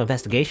internal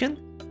investigation?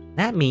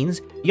 That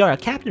means you're a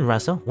captain,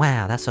 Russell.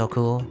 Wow, that's so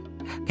cool.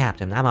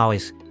 Captain, I'm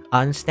always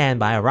on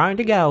standby, raring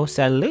to go.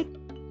 Salute.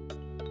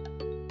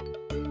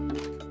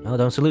 Oh,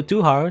 don't salute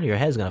too hard. Your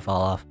head's gonna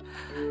fall off.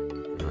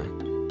 Anyway.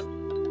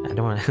 I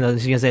don't want to...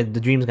 She's gonna say the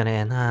dream's gonna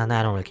end. Nah,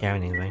 I don't really care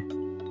anything.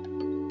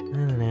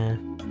 Nah.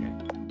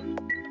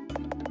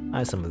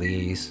 Buy some of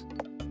these.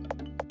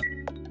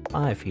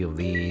 Buy a few of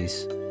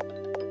these.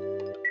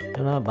 You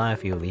know, buy a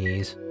few of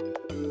these.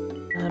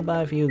 And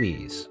buy a few of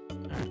these.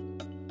 Right.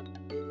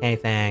 Hey,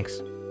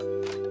 thanks.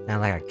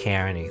 Not like I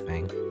care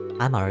anything.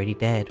 I'm already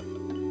dead.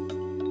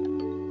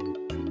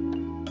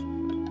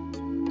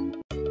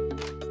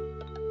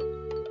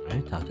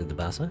 Alright, talk to the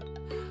Bassa.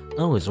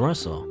 Oh, it's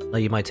Russell.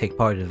 Thought you might take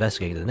part in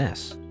investigating the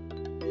nest.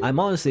 I'm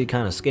honestly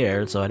kind of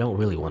scared, so I don't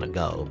really want to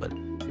go, but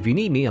if you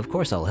need me, of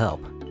course I'll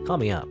help. Call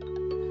me up.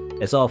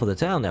 It's all for the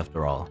town,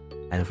 after all,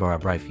 and for our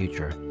bright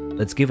future.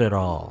 Let's give it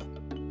all.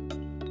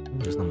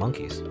 There's no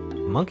monkeys.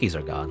 The monkeys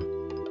are gone.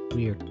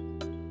 Weird.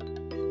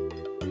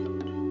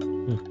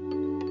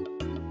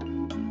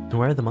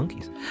 Where are the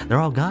monkeys? They're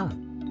all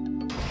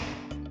gone.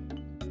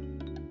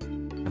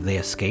 Have they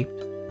escaped?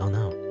 Oh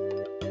no.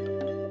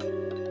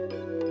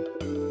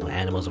 No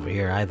animals over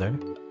here either.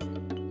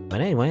 But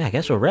anyway, I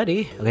guess we're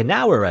ready. Okay,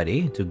 now we're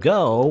ready to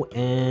go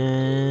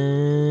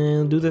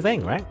and do the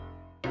thing, right?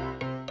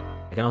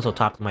 I can also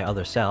talk to my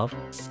other self.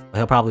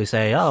 He'll probably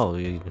say, oh,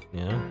 you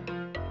know,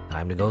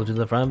 Time to go to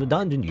the front of the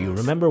dungeon. You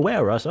remember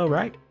where, Russell,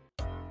 right?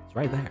 It's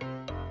right there.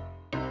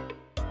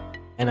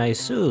 And I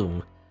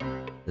assume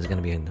there's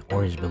gonna be an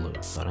orange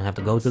balloon, so I don't have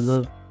to go to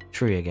the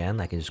tree again.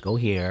 I can just go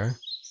here,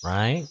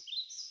 right?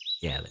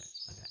 Yeah, there.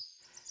 Okay.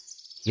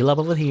 Heal up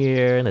over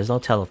here, and there's no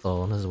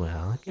telephone as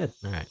well. Good.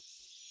 Alright.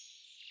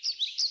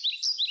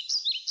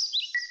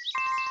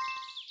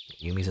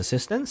 Yumi's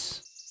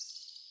assistance.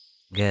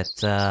 Get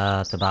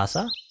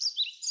Tabasa.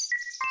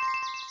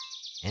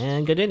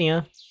 And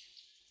Gardenia.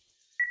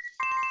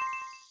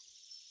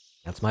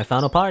 That's my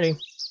final party.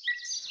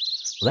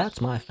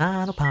 That's my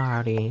final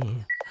party.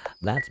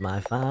 That's my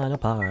final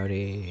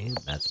party.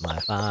 That's my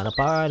final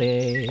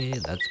party.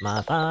 That's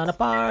my final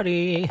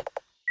party.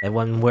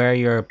 Everyone wear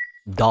your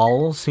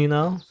dolls, you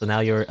know? So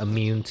now you're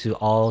immune to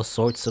all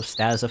sorts of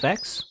status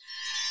effects.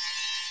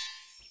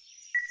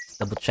 Let's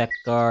double check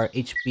our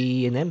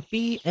HP and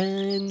MP,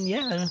 and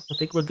yeah, I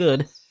think we're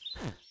good.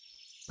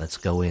 Let's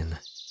go in.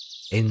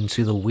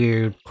 Into the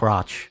weird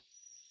crotch.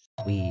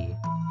 Okay.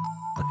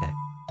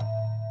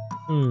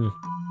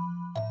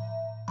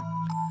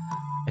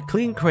 A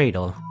clean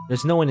cradle.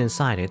 There's no one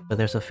inside it, but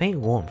there's a faint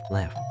warmth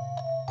left.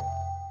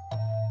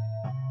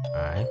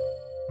 Alright.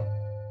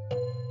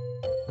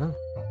 Oh.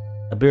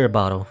 A beer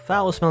bottle.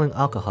 Foul-smelling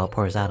alcohol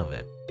pours out of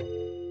it.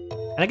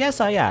 And I guess,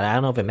 yeah, I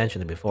don't know if I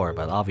mentioned it before,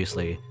 but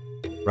obviously,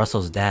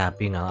 Russell's dad,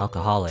 being an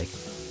alcoholic,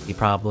 he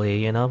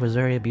probably, you know, was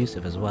very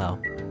abusive as well,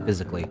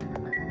 physically.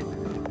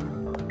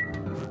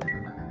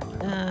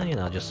 You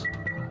know, just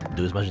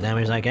do as much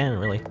damage as I can,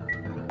 really.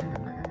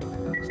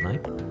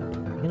 Snipe.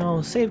 You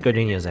know, save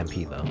Gardenia's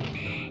MP, though.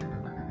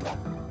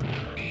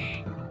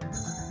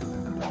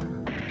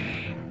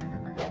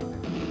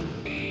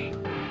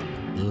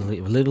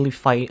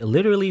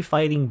 Literally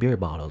fighting beer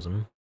bottles.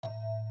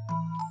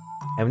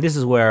 And this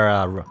is where,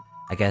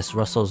 I guess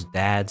Russell's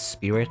dad's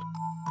spirit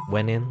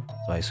went in.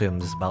 So I assume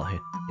this is about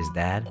his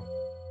dad.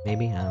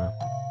 Maybe? I don't know.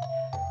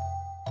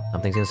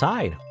 Something's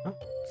inside. Oh,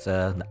 it's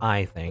the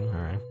eye thing.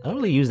 Alright. I don't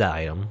really use that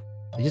item.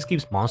 It just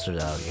keeps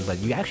monsters out of you. But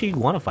you actually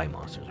want to fight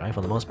monsters, right? For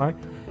the most part.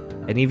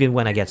 And even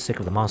when I get sick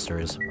of the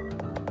monsters,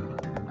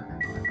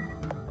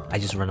 I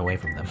just run away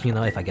from them, you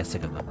know, if I get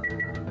sick of them.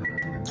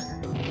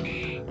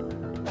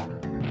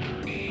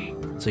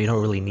 So you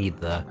don't really need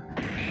the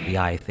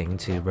eye thing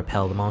to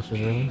repel the monsters,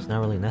 really. It's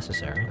not really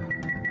necessary.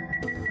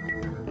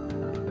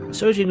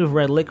 Surging with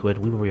red liquid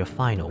will be your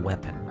final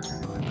weapon.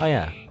 Oh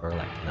yeah, or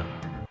like, you know,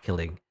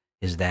 killing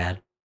his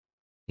dad.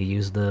 He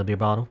used the beer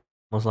bottle,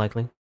 most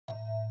likely.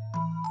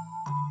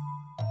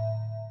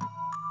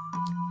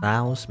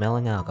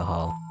 Foul-smelling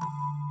alcohol.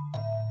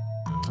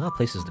 No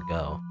places to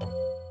go.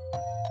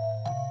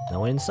 No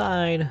one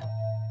inside.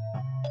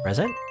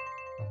 Present?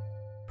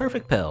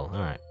 Perfect pill.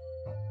 Alright.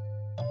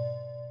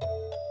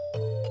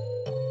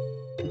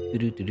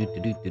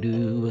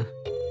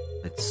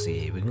 Let's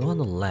see. We can go on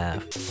the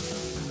left.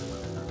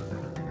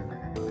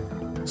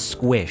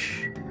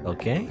 Squish.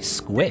 Okay?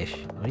 Squish.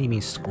 What do you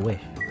mean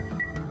squish?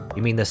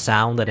 You mean the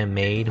sound that it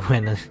made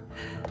when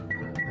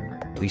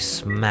we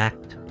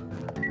smacked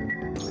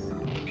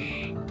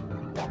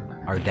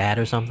our dad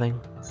or something?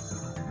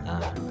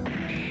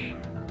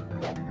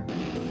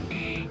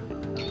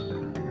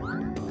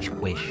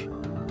 Squish.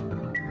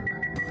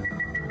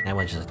 That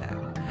one's just that.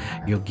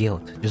 Your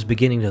guilt, just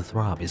beginning to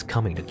throb, is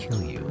coming to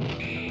kill you.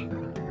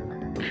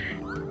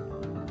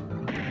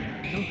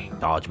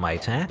 Dodge my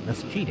attack?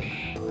 That's cheating.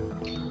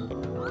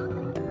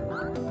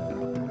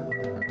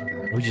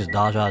 We just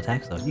dodge our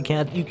attacks though. You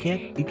can't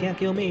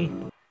kill me.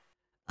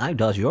 I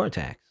dodge your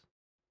attacks.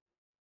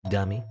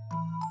 Dummy.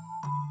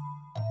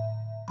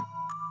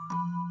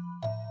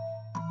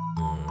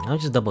 I'll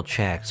just double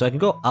check. So I can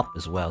go up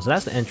as well. So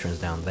that's the entrance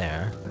down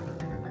there.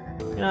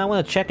 You know, I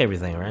want to check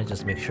everything, right?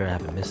 Just make sure I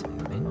haven't missed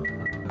anything.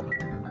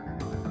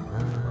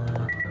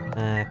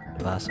 Attack,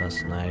 Tabasa,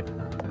 snipe.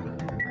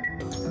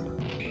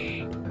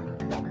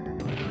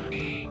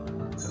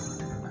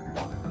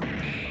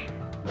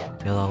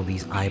 Kill all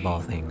these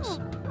eyeball things.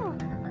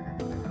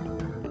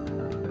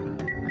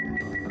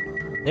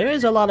 There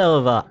is a lot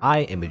of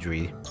eye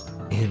imagery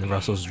in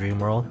Russell's dream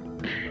world,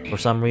 for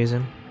some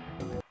reason.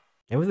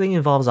 Everything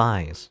involves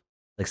eyes.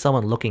 Like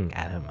someone looking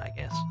at him, I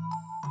guess.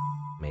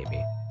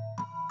 Maybe.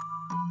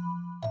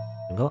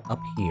 I'll go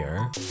up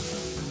here.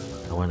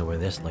 I wonder where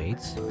this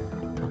leads.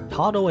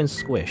 Toddle and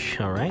Squish,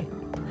 alright.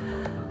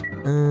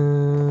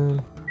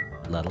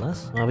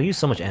 Bloodless? Well, we use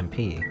so much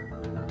MP.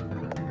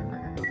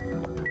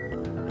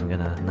 I'm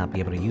gonna not be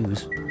able to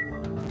use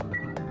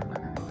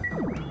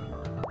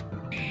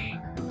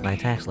my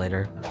attacks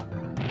later.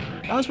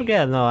 I always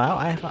forget, no,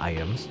 I have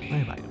items. I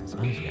have items. I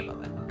always forget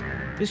about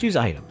that. Just use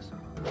items.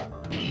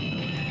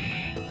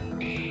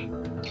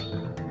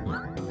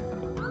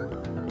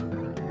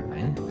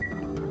 Okay.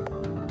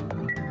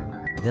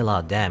 Did a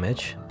lot of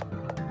damage.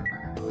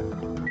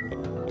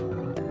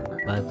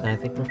 But I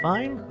think we're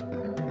fine.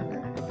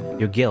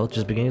 Your guilt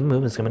just beginning to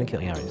move is coming to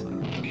kill you.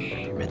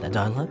 You read that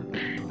dialogue?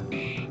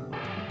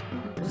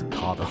 What's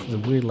Toddle? It's a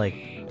weird, like,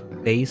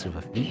 face with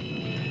a feet.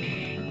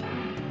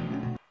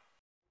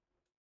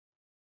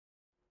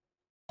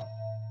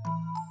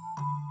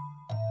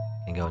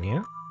 on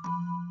here?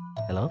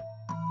 Hello?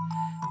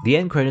 The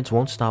end credits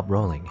won't stop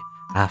rolling.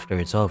 After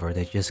it's over,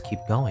 they just keep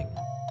going.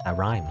 That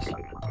rhymes.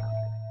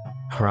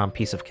 A round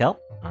piece of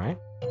kelp. Alright.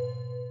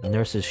 The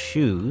nurse's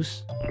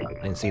shoes. I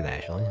didn't see that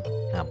actually.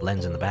 Kind of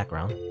blends in the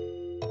background.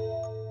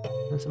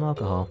 And some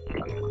alcohol.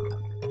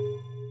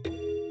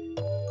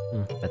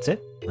 That's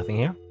it? Nothing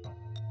here?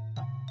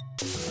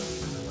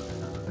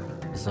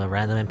 It's a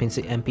random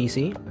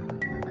NPC.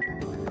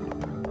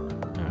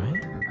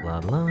 Alright.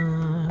 Blah blah.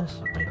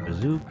 Right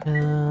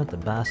bazooka.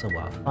 Tabasa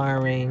while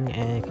firing.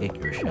 And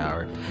kick your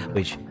shower.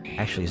 Which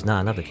actually is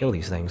not enough to kill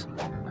these things.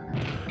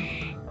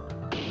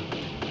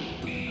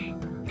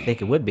 I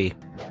think it would be.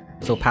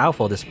 So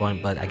powerful at this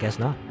point, but I guess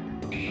not.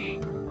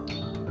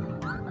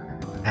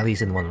 At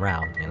least in one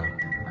round, you know.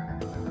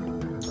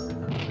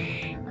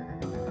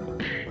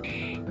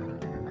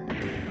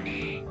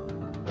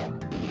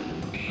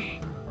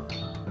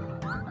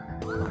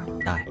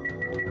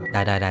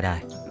 Die.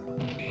 Die.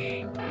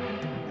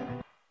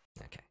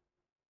 Okay.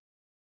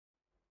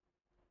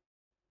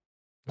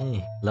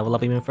 Hey, level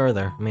up even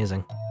further.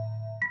 Amazing.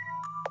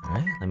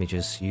 Alright, let me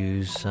just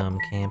use some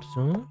camp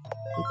soon. Boop,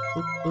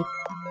 boop, boop,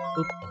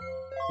 boop,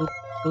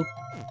 boop.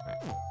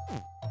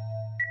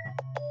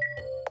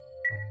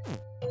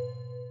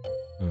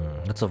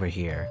 Right. What's over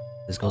here?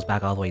 This goes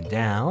back all the way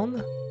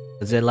down?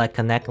 Does it like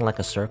connect in like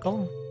a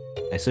circle?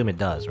 I assume it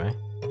does, right?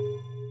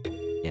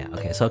 Yeah,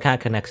 okay, so it kind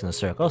of connects in a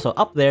circle. So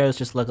up there is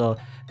just like a...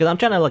 Because I'm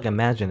trying to like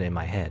imagine it in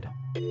my head.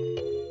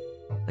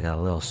 Like a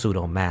little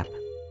pseudo map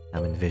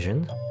I'm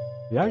envisioned.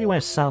 We already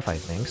went south, I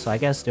think, so I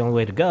guess the only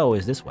way to go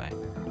is this way.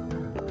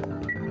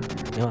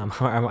 You know,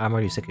 I'm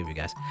already sick of you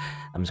guys.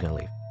 I'm just gonna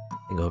leave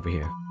and go over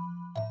here.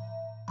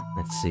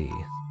 Let's see.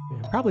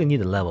 Probably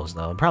need the levels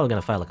though. I'm probably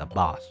gonna fight like a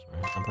boss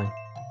or something.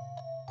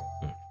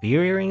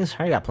 Fear earrings? I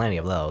already got plenty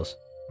of those.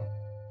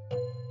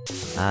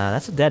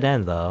 That's a dead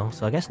end though,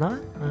 so I guess not?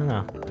 I don't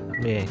know.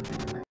 Maybe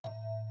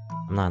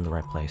I'm not in the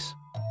right place.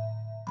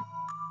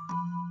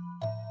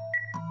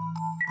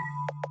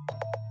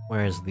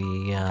 Where's the,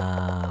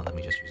 let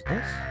me just use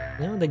this.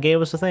 You know, they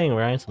gave us a thing,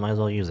 right? So might as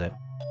well use it.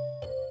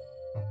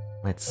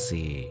 Let's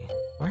see.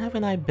 Where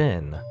haven't I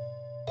been?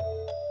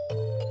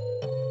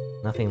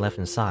 Nothing left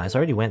inside. So I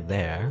already went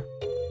there.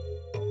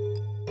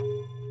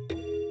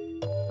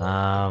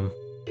 I'm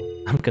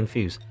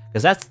confused.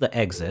 Because that's the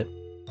exit.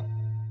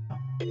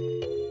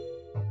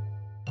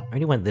 I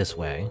already went this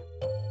way.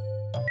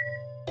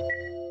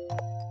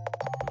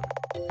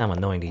 Kind of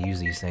annoying to use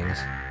these things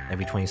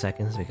every 20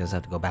 seconds because I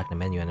have to go back to the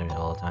menu and everything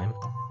all the time.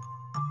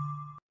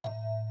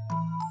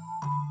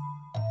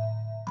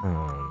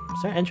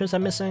 Is there an entrance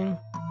I'm missing?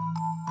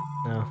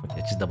 No, okay,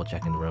 just double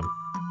checking the room.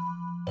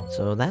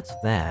 So that's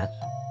that.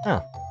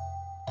 Oh.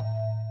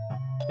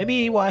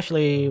 Maybe, well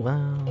actually,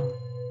 well...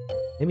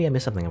 Maybe I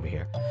missed something over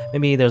here.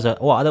 Maybe there's a...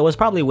 Well, there was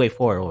probably a way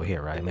forward over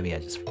here, right? Maybe I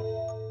just...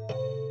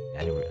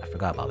 I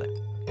forgot about it.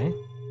 Okay.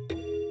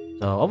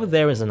 So over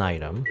there is an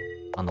item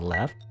on the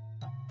left.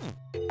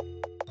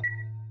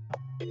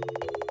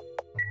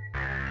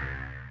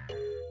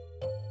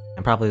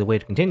 And probably the way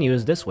to continue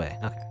is this way.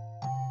 Okay.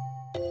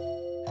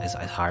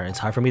 It's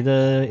hard for me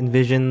to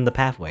envision the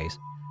pathways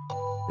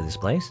to this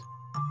place.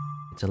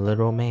 It's a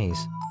literal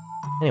maze.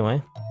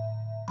 Anyway.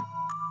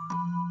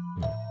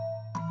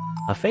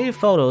 A faded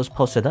photo is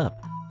posted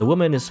up. The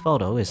woman in this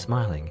photo is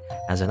smiling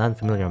as an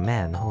unfamiliar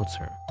man holds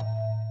her.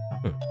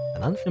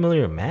 An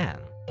unfamiliar man?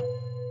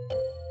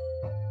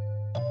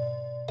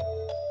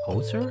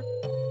 Holds her?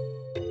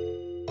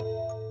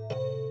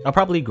 Oh,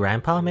 probably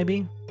grandpa,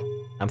 maybe?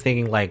 I'm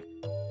thinking like,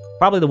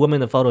 probably the woman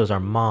in the photo is our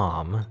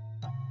mom.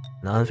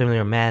 An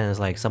unfamiliar man is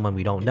like someone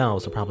we don't know,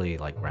 so probably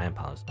like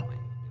grandpa or something.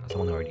 You know,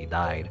 someone who already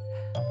died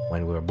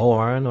when we were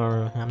born,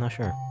 or I'm not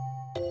sure.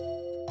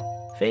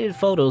 Faded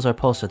photos are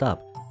posted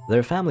up.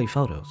 They're family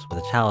photos with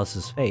the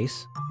child's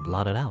face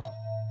blotted out.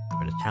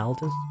 Or the child's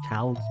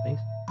face?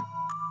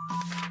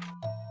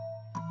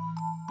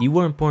 You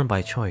weren't born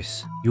by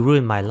choice. You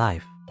ruined my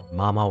life.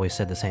 Mom always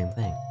said the same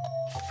thing.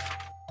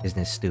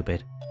 Isn't it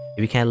stupid?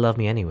 If you can't love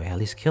me anyway, at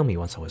least kill me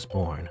once I was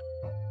born.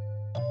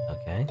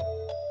 Okay.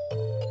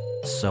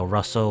 So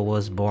Russell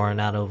was born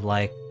out of,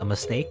 like, a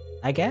mistake,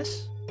 I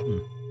guess?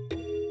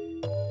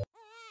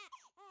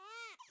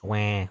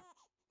 Wah.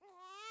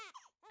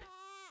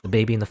 The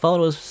baby in the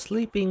photo is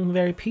sleeping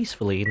very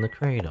peacefully in the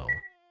cradle.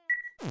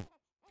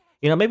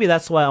 You know, maybe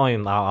that's why, I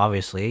mean,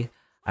 obviously,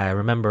 I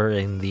remember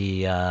in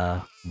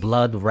the,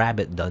 Blood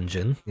Rabbit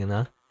dungeon, you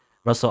know?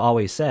 Russell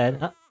always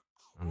said,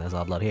 and there's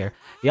all blood here.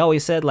 He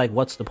always said, like,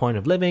 what's the point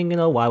of living, you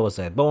know? Why was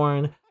I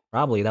born?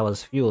 Probably that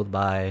was fueled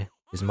by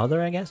his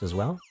mother, I guess, as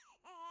well.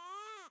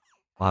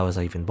 Why was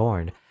I even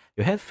born?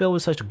 Your head filled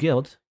with such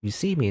guilt, you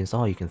see me is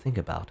all you can think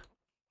about.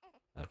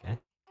 Okay.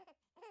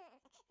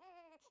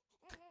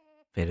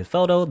 Faded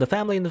photo. The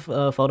family in the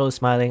photo is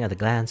smiling at a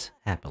glance,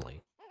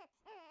 happily.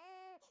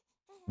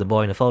 The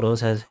boy in the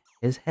photos has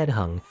his head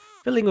hung,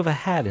 fiddling with a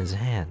hat in his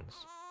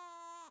hands.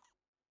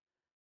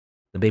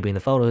 The baby in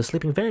the photo is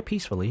sleeping very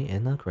peacefully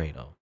in a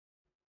cradle.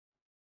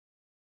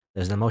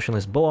 There's an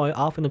emotionless boy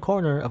off in the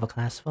corner of a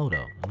class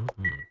photo.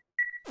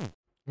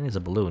 There's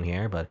a balloon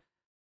here, but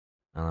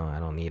I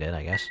don't need it,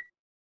 I guess.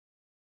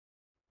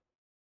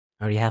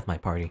 I already have my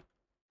party.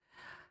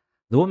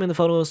 The woman in the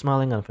photo is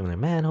smiling, unfamiliar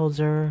man holds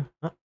her.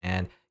 Oh,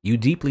 and you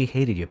deeply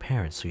hated your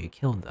parents, so you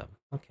killed them.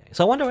 Okay,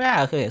 so I wonder,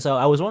 yeah, okay, so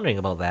I was wondering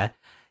about that.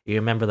 You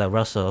remember that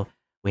Russell,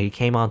 when he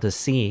came onto the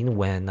scene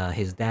when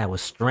his dad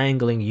was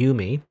strangling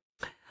Yumi,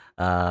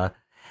 uh,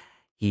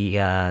 he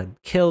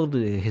killed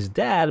his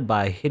dad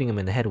by hitting him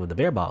in the head with the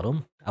beer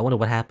bottle. I wonder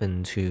what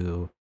happened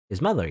to his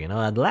mother, you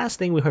know? The last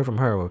thing we heard from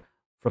her,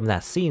 from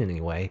that scene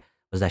anyway,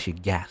 was that she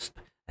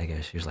gasped. I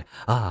guess she was like,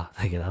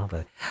 you know,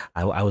 but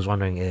I was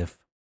wondering if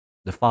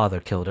the father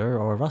killed her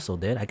or Russell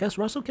did. I guess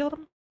Russell killed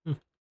him?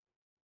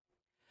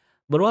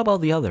 But what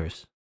about the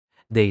others?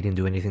 They didn't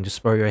do anything to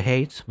spur your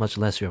hate, much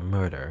less your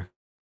murder.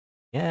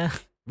 Yeah,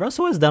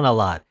 Russell has done a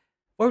lot.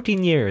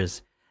 14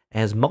 years,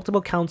 has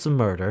multiple counts of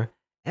murder,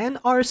 and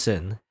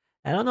arson.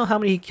 I don't know how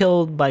many he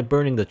killed by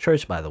burning the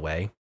church, by the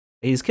way.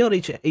 He's killed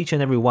each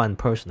and every one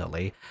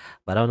personally,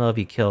 but I don't know if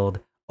he killed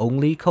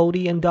only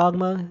Cody and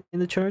Dogma in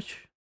the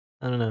church.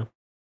 I don't know.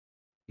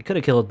 He could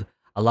have killed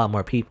a lot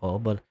more people,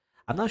 but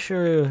I'm not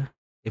sure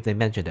if they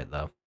mentioned it,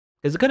 though.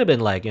 Because it could have been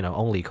like, you know,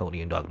 only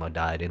Cody and Dogma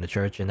died in the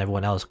church and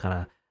everyone else kind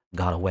of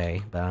got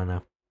away, but I don't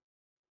know.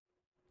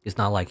 It's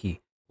not like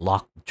he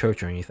locked the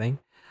church or anything.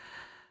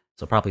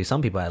 So probably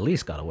some people at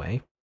least got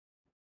away.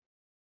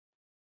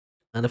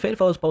 And the fate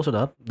photo is posted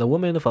up. The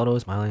woman in the photo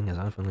is smiling as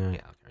unfamiliar.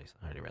 Yeah,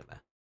 I already read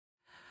that.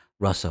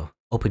 Russell,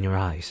 open your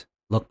eyes.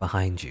 Look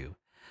behind you.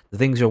 The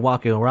things you're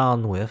walking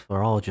around with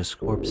are all just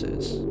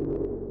corpses.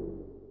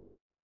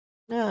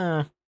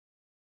 Ah,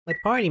 my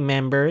party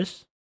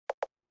members.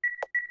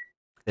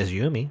 There's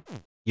Yumi.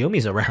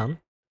 Yumi's around.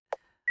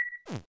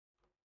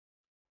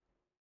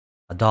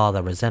 A doll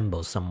that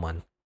resembles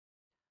someone.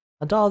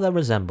 A doll that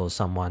resembles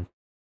someone.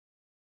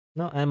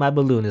 No, and my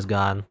balloon is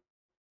gone.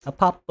 A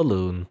pop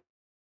balloon.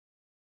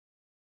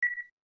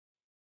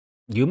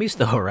 Yumi's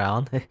still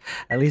around.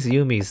 At least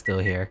Yumi's still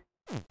here.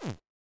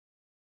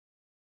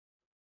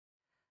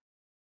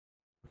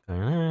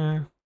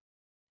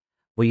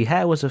 What you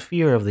had was a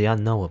fear of the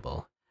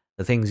unknowable.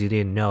 The things you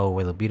didn't know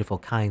were the beautiful,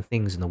 kind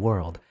things in the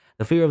world.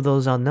 The fear of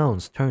those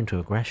unknowns turned to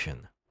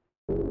aggression.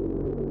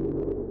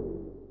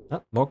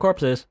 Oh, more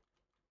corpses.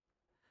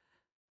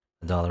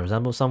 The doll that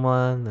resembles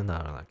someone.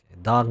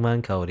 And Dogma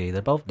and Cody,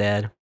 they're both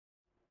dead.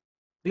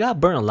 They got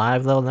burnt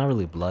alive though, not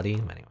really bloody.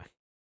 Anyway.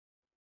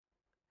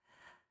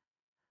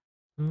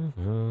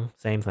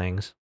 Same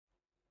things.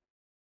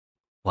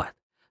 What?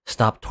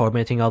 Stop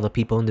tormenting all the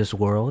people in this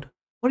world?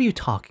 What are you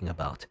talking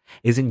about?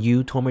 Isn't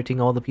you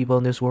tormenting all the people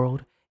in this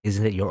world?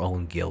 Isn't it your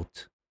own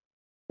guilt?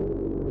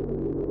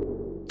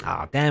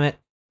 Ah, damn it.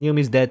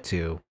 Yumi's dead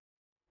too.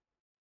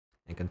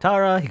 And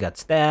Kantara, he got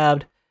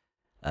stabbed.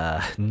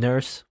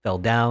 Nurse fell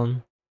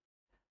down.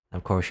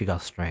 Of course, she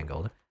got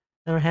strangled.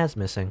 And her hat's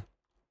missing.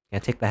 Can I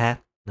take the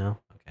hat? No?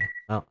 Okay.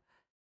 Well,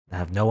 I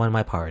have no one in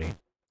my party.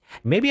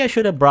 Maybe I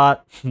should have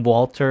brought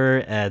Walter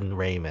and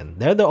Raymond.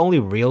 They're the only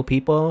real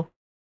people.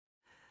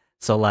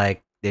 So,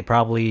 like, they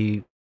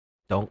probably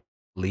don't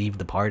leave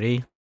the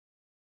party.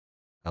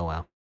 Oh,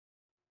 well.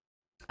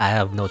 I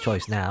have no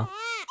choice now.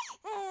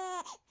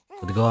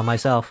 So to go on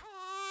myself.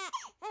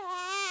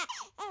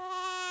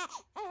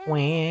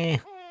 Wah,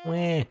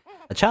 wah.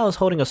 A child is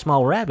holding a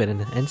small rabbit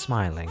and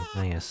smiling.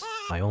 Oh, yes,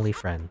 my only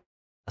friend.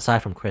 Aside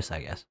from Chris,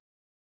 I guess.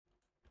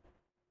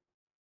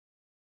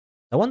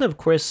 I wonder if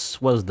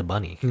Chris was the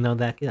bunny. You know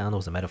that? Yeah, I don't know,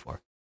 it's a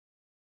metaphor.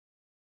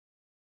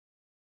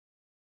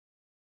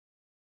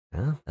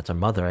 Yeah, that's our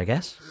mother, I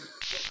guess.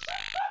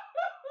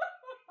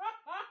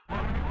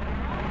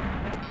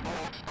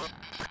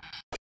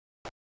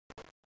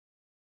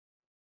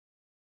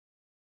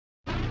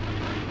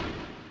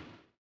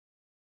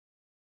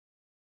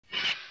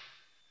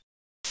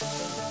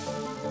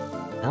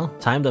 Well,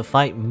 time to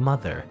fight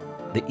Mother,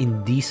 the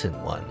indecent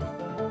one.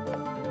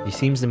 She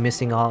seems to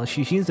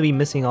be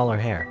missing all her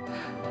hair.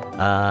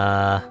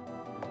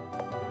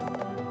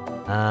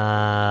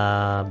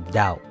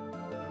 Doubt.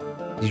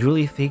 Did you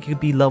really think you'd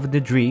be loved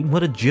in a dream?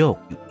 What a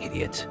joke, you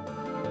idiot.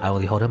 I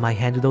only hold out my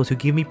hand to those who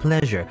give me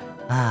pleasure.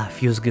 Ah,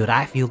 feels good.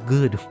 I feel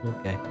good.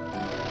 Okay.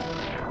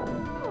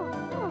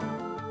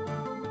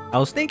 I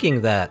was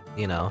thinking that,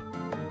 you know,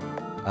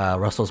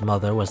 Russell's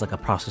mother was like a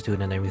prostitute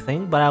and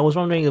everything, but I was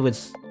wondering if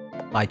it's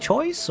by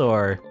choice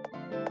or...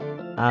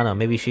 I don't know,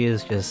 maybe she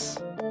is just,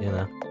 you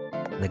know,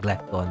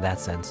 neglectful in that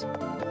sense.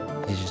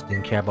 She just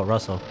didn't care about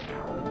Russell.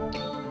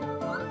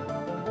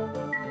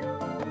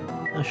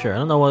 Not sure. I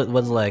don't know what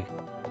was like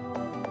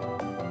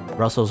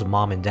Russell's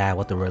mom and dad,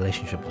 what the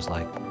relationship was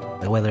like.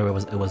 Whether it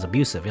was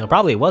abusive. You know,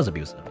 probably it was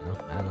abusive, you know?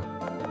 I don't know.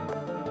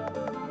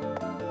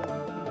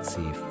 Let's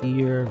see,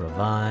 fear,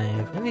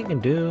 revive. Anything you can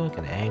do, you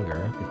can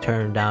anger. You can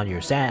turn down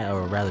your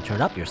or rather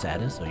turn up your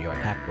sadness so your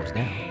attack goes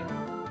down.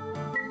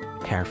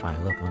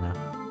 Terrifying look on that.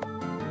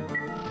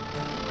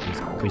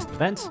 Increased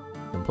defense.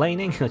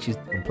 Complaining. She's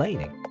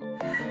complaining.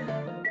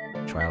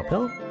 Trial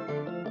pill.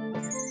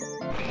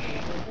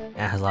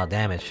 That has a lot of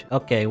damage.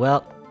 Okay,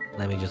 well,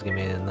 let me just give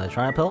me another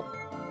trial pill.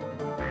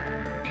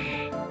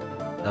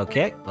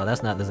 Okay, well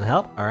doesn't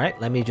help. Alright,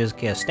 let me just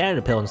get a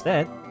standard pill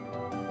instead.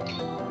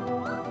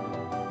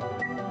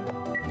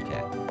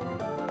 Okay.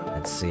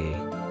 Let's see.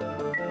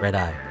 Red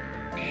eye.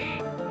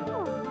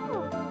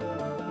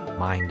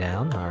 Mind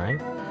down,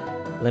 alright.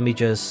 Let me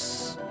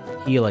just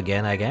heal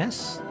again, I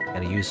guess.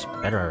 Gotta use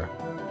better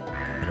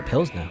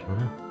pills now. Oh,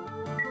 no.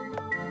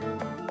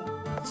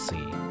 Let's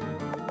see.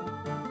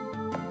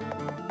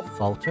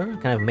 Falter?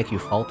 Kind of make you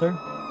falter?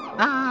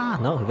 Ah,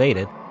 no,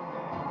 evaded.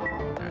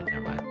 Alright,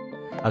 never mind.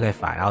 Okay,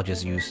 fine. I'll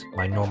just use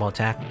my normal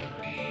attack.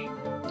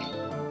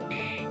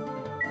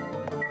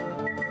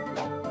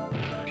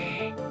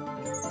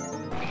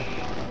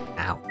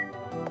 Ow.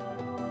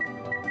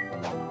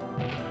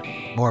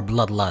 More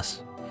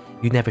bloodlust.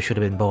 You never should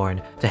have been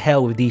born. To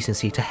hell with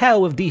decency. To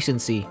hell with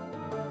decency.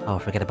 Oh,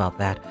 forget about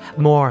that.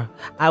 More.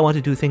 I want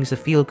to do things to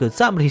feel good.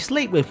 Somebody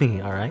sleep with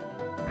me. Alright.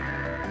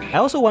 I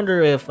also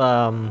wonder if,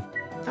 I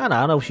don't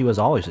know if she was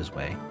always this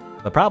way.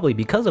 But probably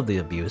because of the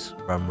abuse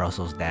from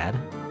Russell's dad.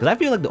 Because I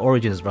feel like the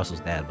origin is Russell's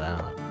dad, but I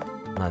don't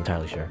know. I'm not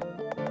entirely sure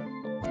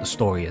what the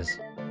story is,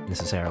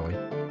 necessarily.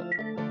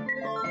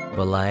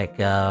 But like,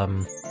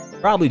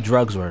 probably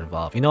drugs were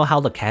involved. You know how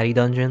the caddy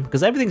dungeon?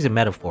 Because everything's a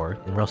metaphor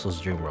in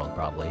Russell's dream world,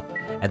 probably.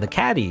 And the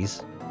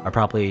caddies are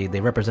probably, they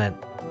represent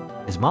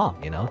his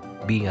mom, you know?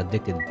 Being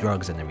addicted to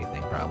drugs and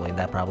everything, probably. And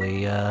that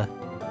probably,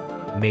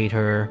 made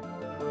her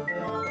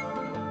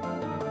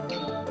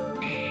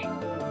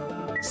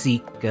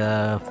seek,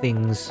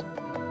 things,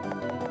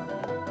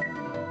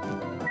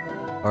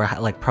 or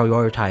like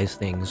prioritize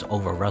things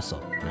over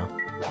Russell, you know?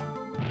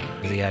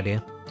 Is the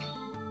idea?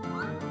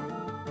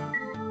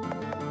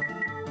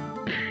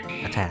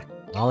 Attack.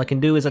 All I can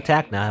do is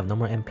attack now, I have no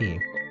more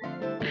MP.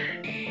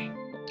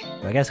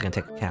 So I guess I can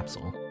take a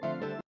capsule.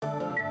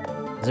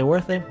 Is it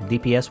worth it,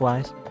 DPS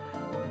wise?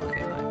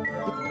 Okay,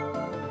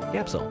 fine.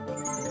 Capsule.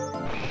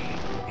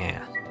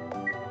 Yeah.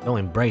 Don't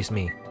embrace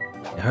me.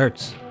 It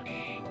hurts.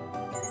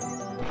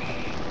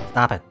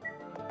 Stop it.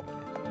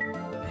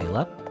 Heal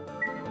up.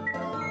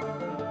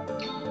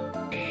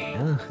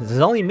 Yeah, this is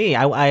only me.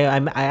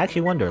 I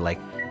actually wonder, like,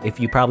 if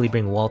you probably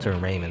bring Walter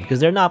and Raymond, because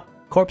they're not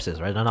corpses,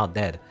 right? They're not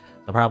dead.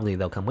 So probably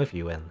they'll come with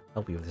you and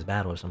help you with this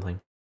battle or something.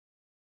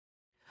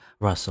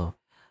 Russell,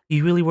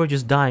 you really were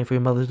just dying for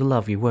your mother to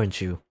love you, weren't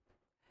you?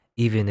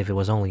 Even if it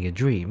was only a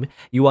dream,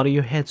 you wanted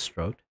your head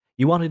stroked,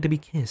 you wanted to be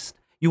kissed,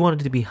 you wanted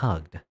to be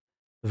hugged.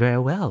 Very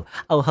well,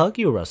 I'll hug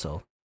you,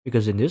 Russell,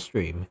 because in this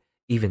dream,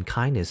 even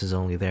kindness is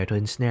only there to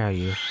ensnare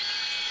you.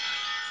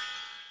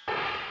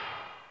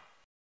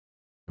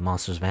 The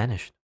monsters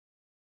vanished.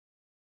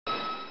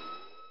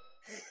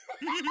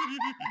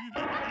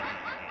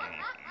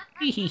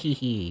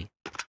 Hehehehe.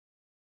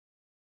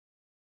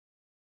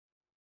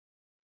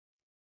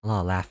 A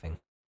lot of laughing.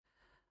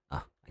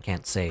 Oh, I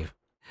can't save.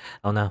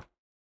 Oh no.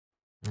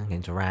 I can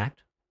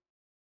interact.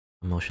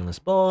 Emotionless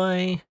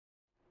boy.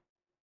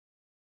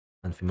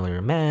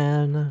 Unfamiliar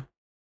man.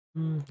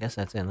 Guess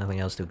that's it. Nothing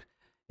else to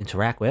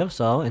interact with.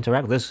 So,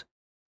 interact with this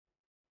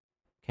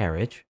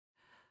carriage.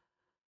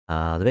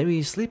 The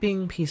baby's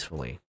sleeping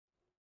peacefully.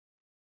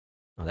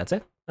 Oh, that's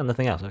it? Oh,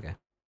 nothing else. Okay.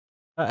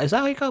 Is that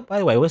how you call it? By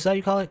the way, what's that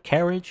you call it?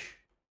 Carriage?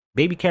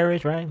 Baby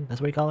carriage, right?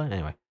 That's what you call it?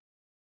 Anyway.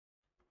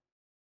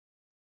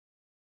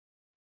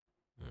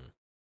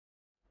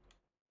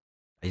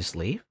 I just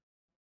leave?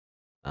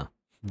 Oh.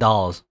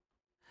 Dolls.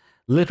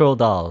 Literal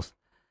dolls.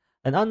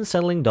 An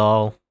unsettling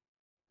doll.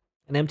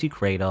 An empty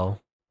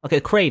cradle.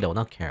 Okay, cradle,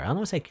 not carriage. I don't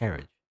want to say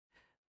carriage.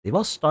 They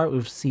both start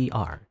with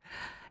CR.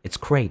 It's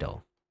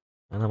cradle.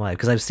 I don't know why,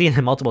 because I've seen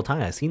it multiple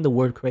times. I've seen the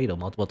word cradle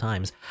multiple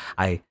times.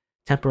 I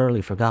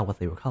temporarily forgot what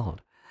they were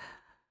called.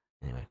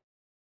 Anyway.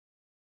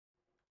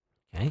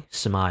 Okay,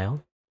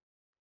 smile.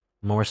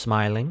 More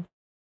smiling.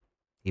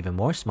 Even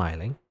more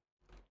smiling.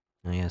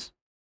 Oh, yes.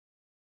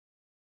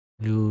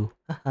 Lou.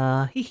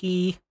 Haha, hee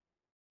hee.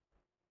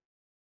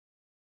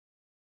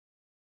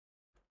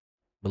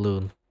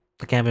 Balloon.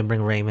 I can't even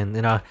bring Raymond,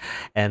 you know,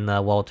 and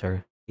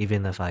Walter,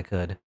 even if I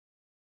could.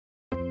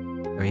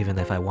 Or even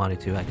if I wanted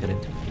to, I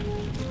couldn't.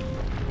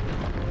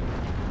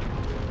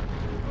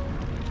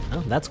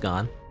 Oh, that's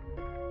gone.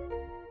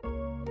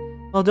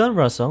 Well done,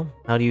 Russell.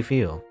 How do you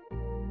feel?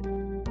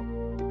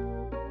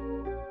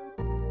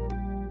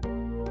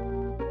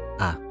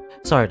 Ah,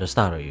 sorry to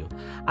startle you.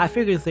 I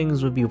figured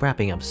things would be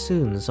wrapping up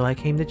soon, so I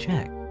came to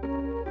check.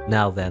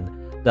 Now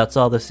then, that's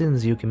all the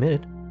sins you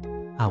committed.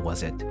 How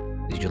was it?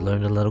 Did you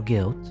learn a little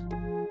guilt?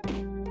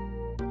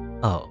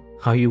 Oh,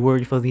 are you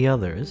worried for the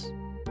others?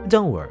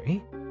 Don't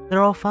worry,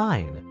 they're all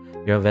fine.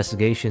 Your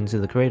investigation to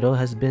the cradle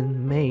has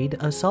been made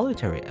a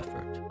solitary effort.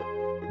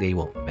 They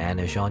won't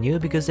vanish on you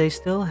because they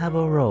still have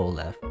a role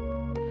left.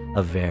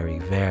 A very,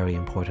 very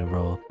important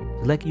role to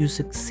let you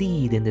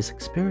succeed in this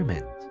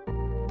experiment.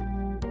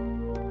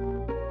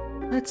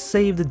 Let's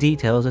save the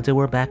details until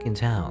we're back in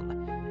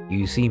town.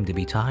 You seem to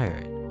be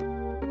tired.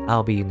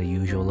 I'll be in the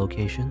usual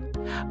location.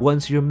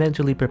 Once you're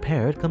mentally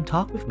prepared, come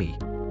talk with me.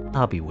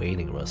 I'll be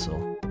waiting,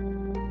 Russell.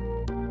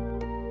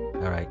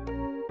 Alright,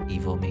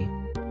 evil me.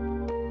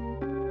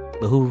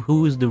 But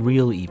who is the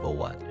real evil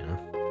one, you know?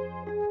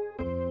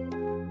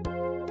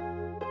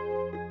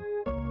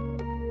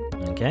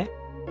 Okay.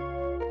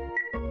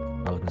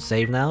 Probably gonna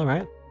save now,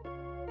 right?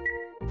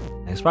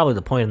 And it's probably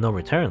the point of no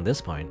return at this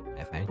point,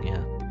 I think,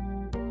 yeah.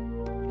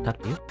 Can I talk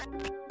to you?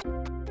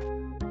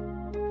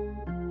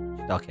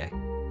 Okay.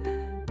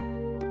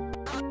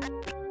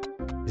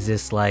 Is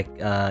this like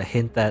a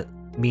hint that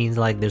means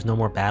like there's no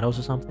more battles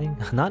or something?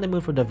 Not in the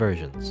mood for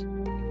diversions.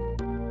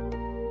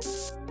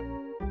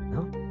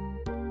 No?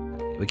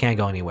 Okay, we can't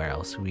go anywhere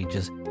else. We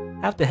just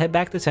have to head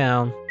back to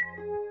town.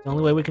 It's the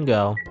only way we can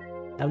go.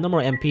 I have no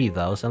more MP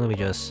though, so let me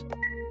just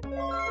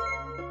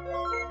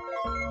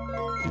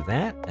do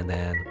that, and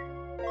then...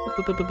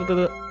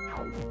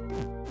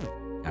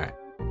 Alright,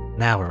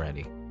 now we're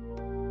ready.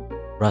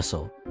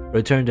 Russell,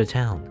 return to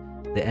town.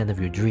 The end of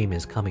your dream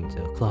is coming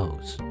to a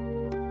close. Oh,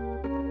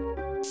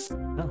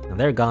 and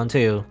they're gone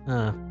too.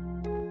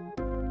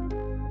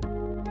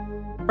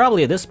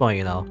 Probably at this point,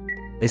 you know.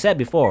 They said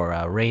before,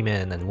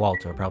 Raymond and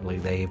Walter probably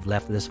they've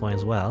left at this point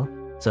as well.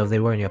 So if they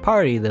were in your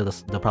party, they'll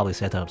probably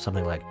set up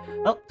something like,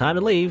 "Oh, time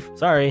to leave.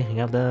 Sorry,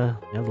 you have to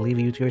leave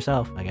you to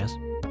yourself, I guess.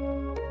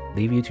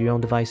 Leave you to your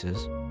own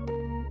devices."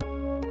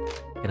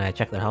 Can I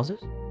check their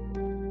houses?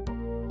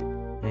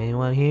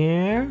 Anyone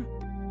here?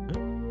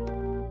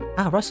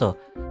 Ah, Russell,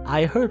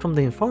 I heard from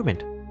the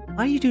informant.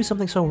 Why do you do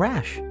something so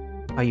rash?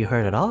 Are you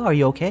hurt at all? Are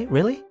you okay?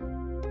 Really?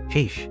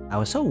 Sheesh, I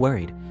was so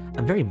worried.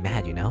 I'm very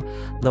mad, you know,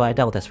 though I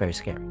doubt that's very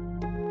scary.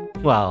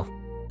 Well,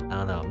 I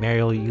don't know,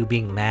 Mario, you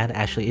being mad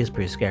actually is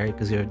pretty scary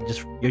because you're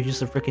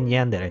just a freaking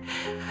yandere.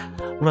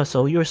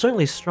 Russell, you're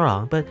certainly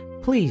strong, but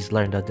please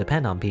learn to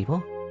depend on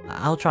people.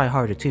 I'll try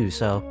harder too,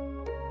 so...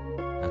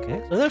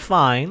 Okay, so they're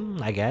fine,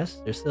 I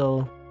guess. They're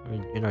still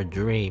in our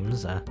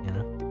dreams, you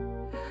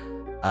know.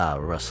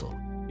 Russell,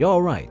 you're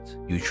alright.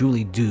 You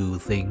truly do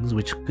things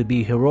which could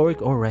be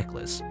heroic or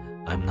reckless.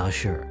 I'm not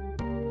sure.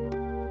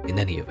 In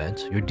any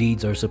event, your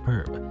deeds are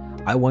superb.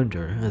 I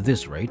wonder, at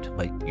this rate,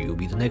 might you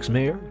be the next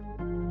mayor?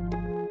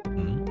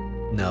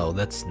 No,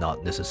 that's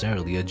not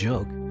necessarily a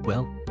joke.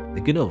 Well,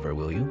 think it over,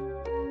 will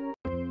you?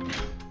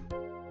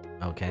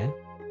 Okay.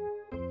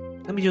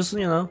 Let me just,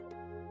 you know,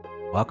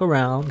 walk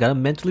around. Gotta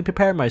mentally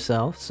prepare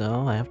myself,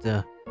 so I have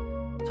to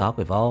talk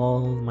with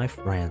all my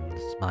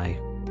friends. My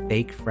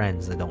fake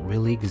friends that don't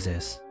really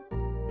exist.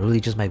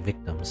 Really just my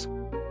victims.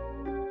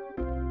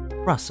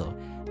 Russell,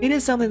 you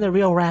did something the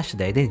real rash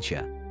today, didn't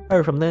you?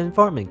 Heard from the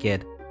informant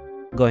kid.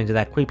 Going to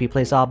that creepy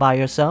place all by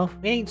yourself?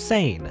 You ain't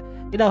sane.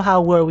 You know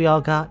how worried we all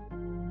got?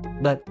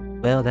 But,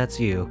 well, that's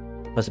you.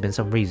 Must have been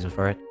some reason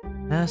for it.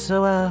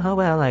 Oh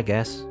well, I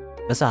guess.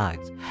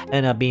 Besides,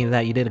 ended up being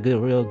that you did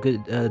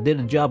did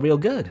a job real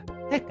good.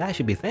 Heck, I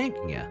should be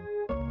thanking you.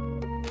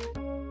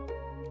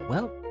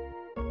 Well,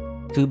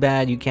 too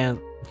bad you can't,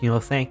 you know,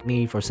 thank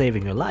me for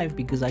saving your life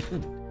because I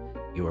couldn't.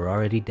 You were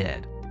already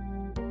dead.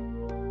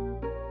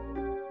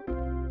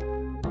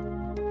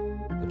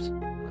 Oops.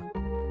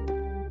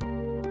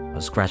 I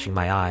was scratching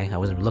my eye. I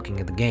wasn't looking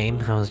at the game.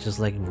 I was just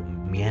like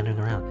meandering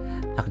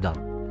around. Tucked up.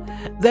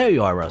 There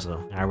you are,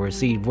 Russell. I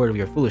received word of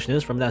your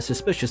foolishness from that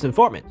suspicious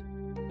informant.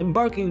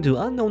 Embarking into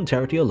unknown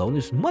territory alone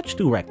is much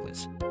too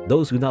reckless.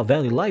 Those who do not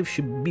value life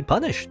should be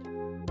punished.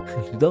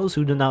 Those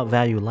who do not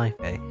value life,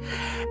 eh?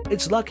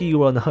 It's lucky you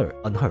were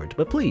unhurt,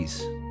 but please,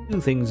 do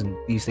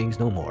these things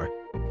no more.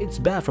 It's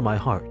bad for my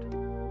heart.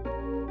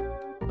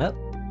 Well,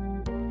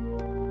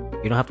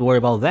 you don't have to worry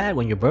about that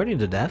when you're burning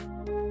to death.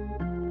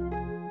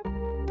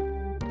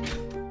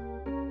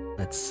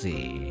 Let's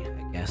see,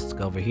 I guess let's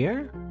go over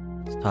here.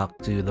 Let's talk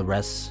to the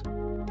rest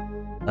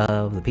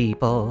of the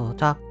people.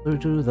 Talk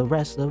to the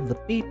rest of the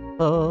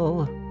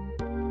people.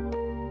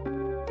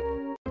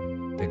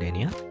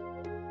 Gardenia?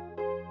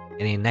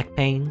 Any neck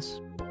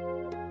pains?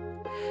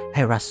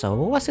 Hey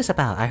Russell, what's this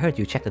about? I heard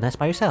you checked the nest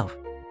by yourself.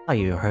 Are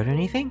you hurt or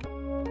anything?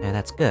 Yeah,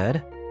 that's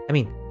good. I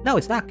mean, no,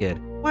 it's not good.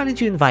 Why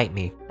didn't you invite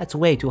me? That's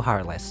way too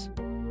heartless.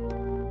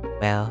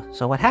 Well,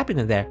 so what happened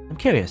in there? I'm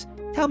curious.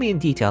 Tell me in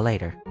detail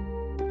later.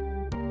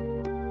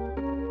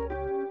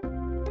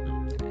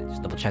 Okay,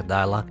 just double check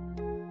dialogue.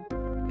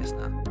 Guess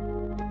not.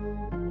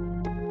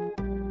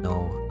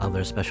 No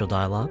other special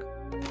dialogue.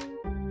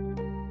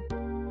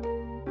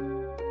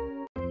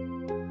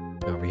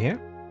 Over here.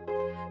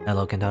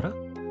 Hello, Kentaro.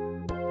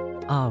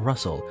 Ah,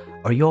 Russell,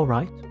 are you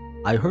alright?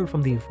 I heard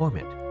from the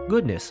informant.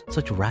 Goodness,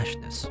 such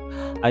rashness.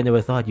 I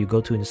never thought you'd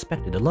go to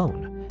inspect it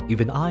alone.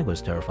 Even I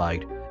was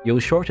terrified. You'll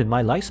shorten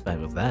my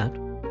lifespan with that.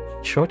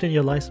 Shorten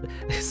your lifespan?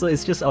 So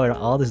it's just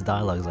all this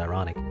dialogue is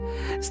ironic.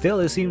 Still,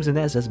 it seems the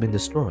nest has been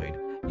destroyed.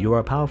 You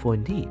are powerful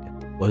indeed.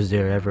 Was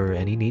there ever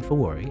any need for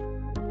worry?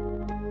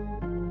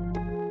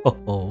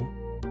 Oh.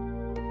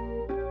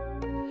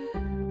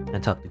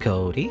 And talk to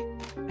Cody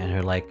and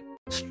her like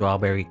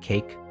strawberry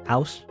cake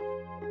house.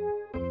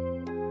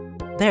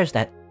 There's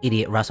that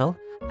idiot Russell.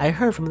 I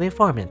heard from the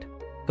informant.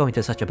 Going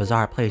to such a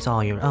bizarre place all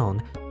on your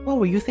own. What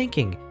were you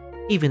thinking?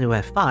 Even if it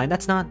went fine,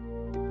 that's not...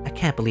 I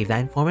can't believe that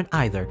informant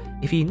either.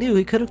 If he knew,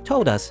 he could have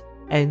told us,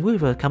 and we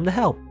would have come to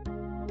help.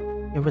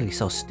 You're really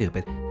so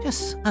stupid.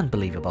 Just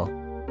unbelievable.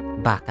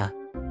 Baka.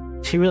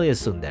 She really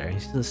is tsundere.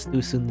 She's just too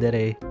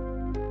tsundere...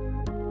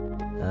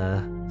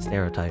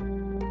 stereotype.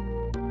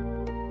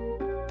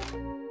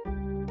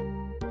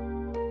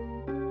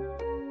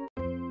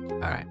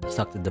 Alright, let's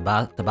talk to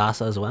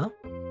Tabasa as well.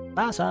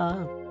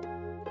 Tabasa!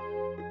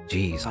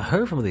 Jeez, I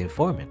heard from the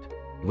informant.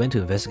 You went to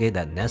investigate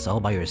that nest all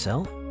by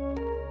yourself?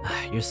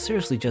 You're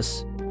seriously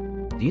just...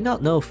 Do you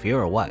not know fear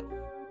or what?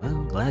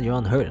 Well, glad you're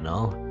unhurt and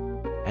all.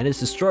 And it's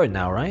destroyed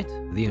now, right?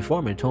 The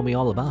informant told me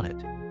all about it.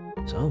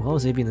 So, what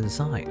was even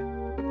inside?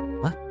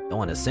 What? Don't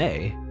want to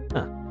say?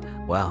 Huh.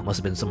 Wow, must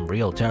have been some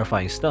real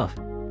terrifying stuff.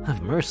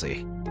 Have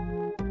mercy.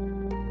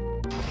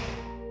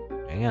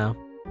 There you go.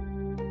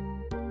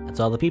 That's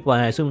all the people.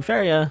 I assume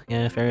Feria.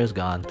 Yeah, Feria's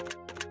gone.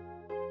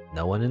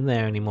 No one in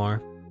there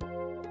anymore.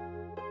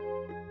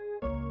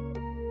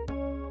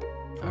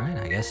 Alright,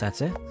 I guess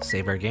that's it.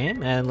 Save our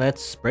game and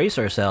let's brace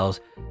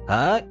ourselves.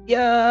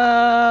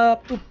 Yeah!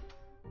 Boop.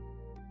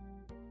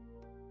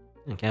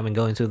 I can't even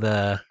go into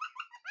the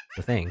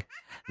thing.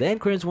 The end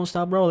credits won't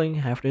stop rolling.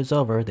 After it's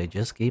over, they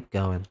just keep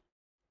going.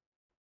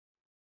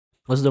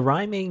 Was the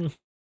rhyming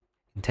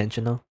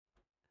intentional?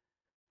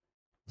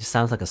 It just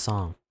sounds like a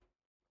song.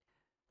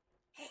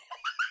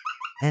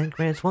 And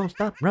credits won't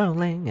stop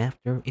rolling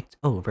after it's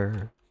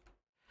over.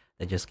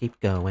 They just keep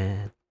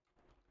going.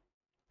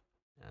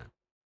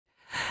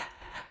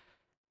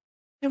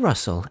 Hey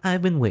Russell,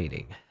 I've been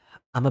waiting.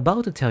 I'm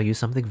about to tell you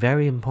something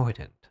very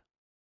important.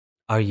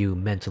 Are you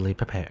mentally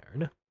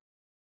prepared?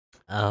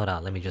 Hold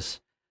on, let me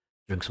just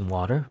drink some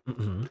water.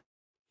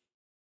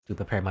 To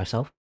prepare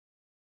myself.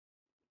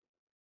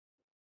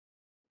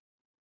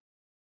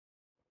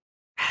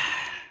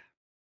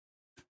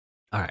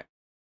 Alright.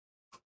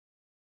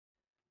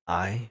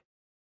 I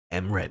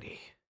am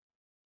ready.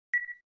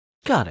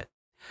 Got it.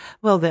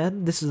 Well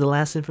then, this is the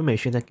last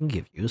information I can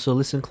give you, so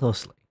listen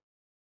closely.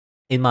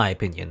 In my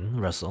opinion,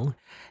 Russell,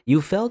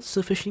 you felt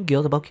sufficient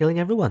guilt about killing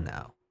everyone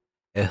now.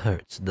 It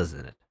hurts,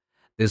 doesn't it?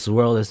 This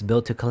world is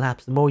built to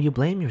collapse the more you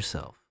blame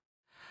yourself.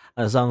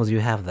 As long as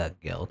you have that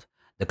guilt,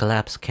 the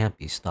collapse can't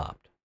be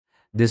stopped.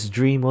 This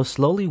dream will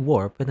slowly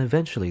warp and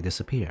eventually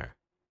disappear.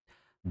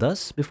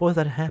 Thus, before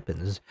that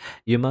happens,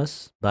 you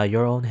must, by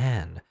your own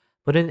hand,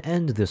 put an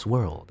end to this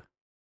world.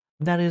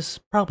 That is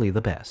probably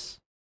the best.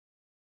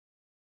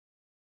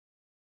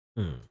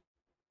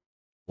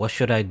 What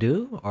should I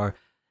do? Or,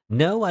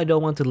 no, I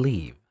don't want to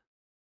leave.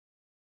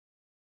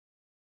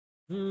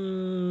 You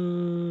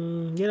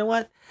know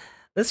what?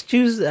 Let's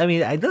choose,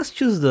 let's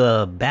choose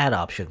the bad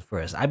option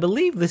first. I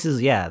believe this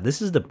is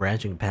the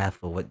branching path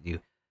for what you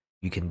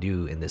can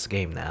do in this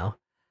game now.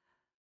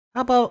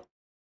 How about,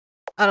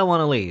 I don't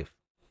want to leave.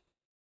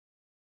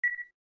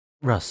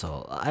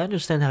 Russell, I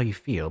understand how you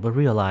feel, but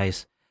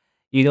realize,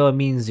 you know it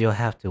means you'll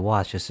have to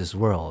watch as this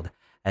world,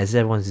 as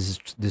everyone's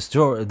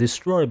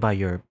destroyed by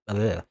your...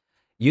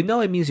 You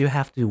know it means you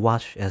have to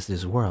watch as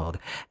this world,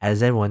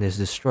 as everyone is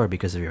destroyed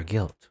because of your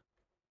guilt.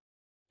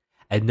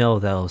 And know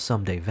they'll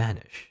someday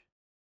vanish.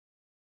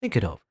 Think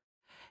it over.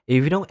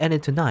 If you don't end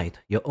it tonight,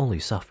 you'll only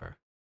suffer.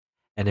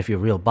 And if your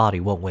real body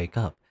won't wake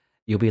up,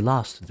 you'll be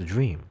lost to the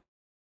dream.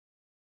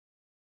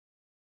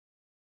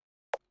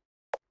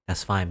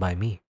 That's fine by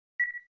me.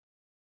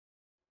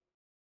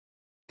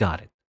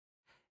 Got it.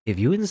 If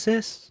you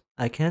insist,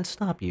 I can't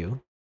stop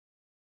you.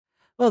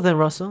 Well then,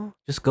 Russell,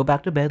 just go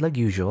back to bed like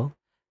usual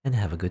and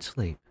have a good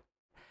sleep.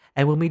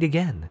 And we'll meet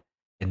again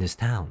in this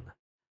town.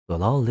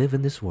 We'll all live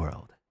in this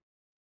world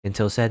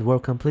until said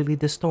world completely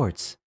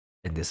distorts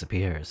and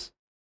disappears.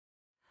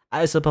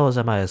 I suppose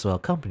I might as well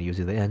accompany you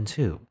to the end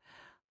too.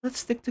 Let's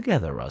stick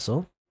together,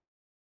 Russell.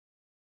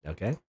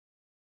 Okay.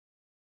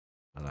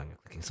 I'm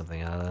clicking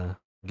something out of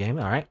the game.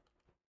 Alright.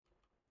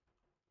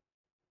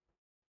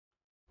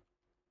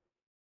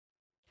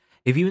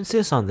 If you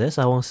insist on this,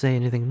 I won't say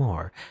anything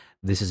more.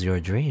 This is your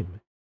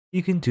dream.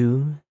 You can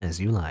do as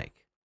you like.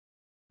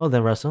 Well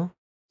then, Russell,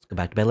 let's go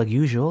back to bed like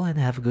usual and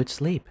have a good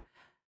sleep.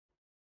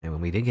 And we'll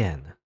meet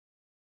again.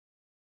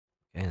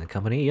 Okay, the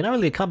company. You're not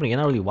really a company. You're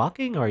not really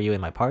walking, or are you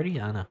in my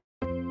party? I don't know.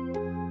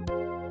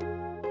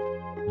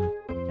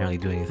 Can't really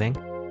do anything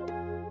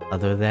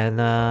other than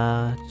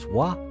just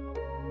walk.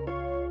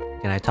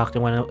 Can I talk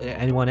to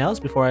anyone else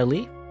before I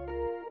leave?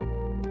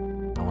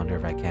 I wonder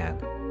if I can.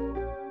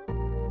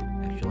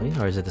 Actually,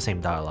 or is it the same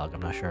dialogue?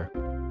 I'm not sure.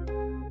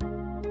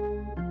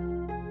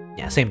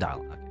 Yeah, same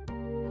dialogue. Okay.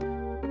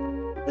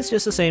 It's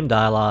just the same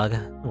dialogue.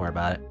 Don't worry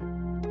about it.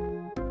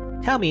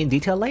 Tell me in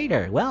detail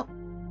later. Well,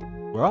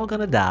 we're all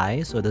gonna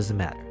die, so it doesn't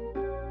matter.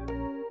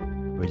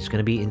 We're just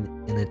gonna be in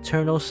an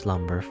eternal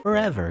slumber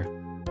forever.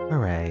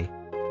 Hooray.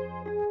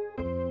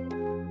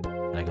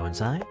 Can I go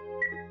inside?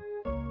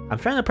 I'm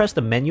trying to press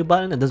the menu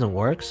button, it doesn't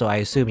work, so I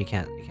assume you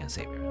can't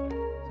save it.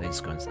 So I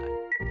just go inside.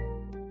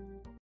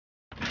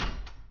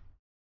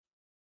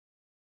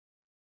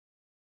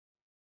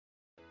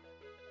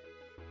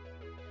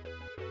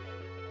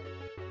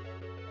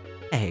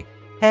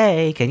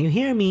 Hey, can you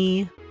hear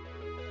me?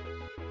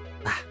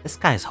 This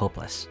guy is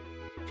hopeless.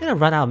 Should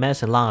have run out of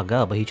medicine long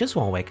ago, but he just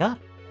won't wake up.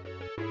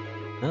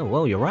 Oh,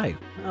 well, you're right.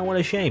 Oh, what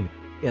a shame.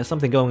 Yeah,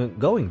 something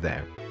going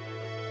there.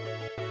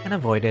 And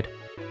avoid it.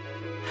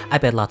 I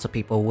bet lots of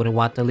people wouldn't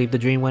want to leave the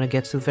dream when it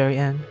gets to the very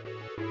end.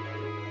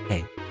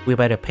 Hey, we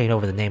better paint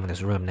over the name in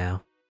this room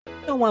now.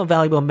 Don't want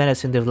valuable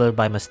medicine delivered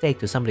by mistake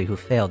to somebody who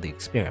failed the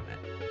experiment.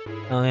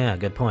 Oh yeah,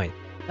 good point.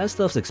 That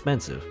stuff's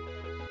expensive.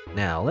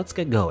 Now, let's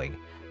get going.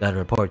 Gotta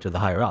report to the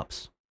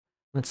higher-ups.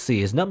 Let's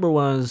see, his number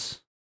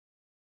was...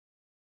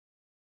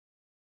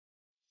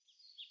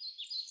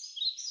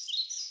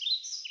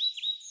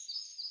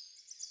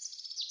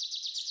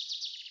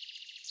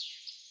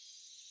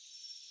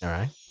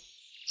 Alright.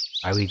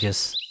 Are we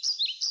just...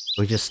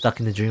 We're just stuck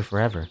in the dream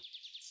forever?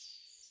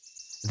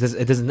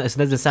 It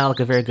doesn't sound like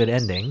a very good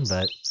ending,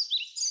 but...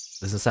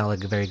 It doesn't sound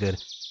like a very good...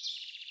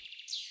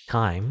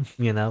 time,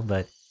 you know,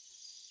 but...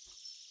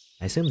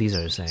 I assume these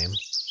are the same.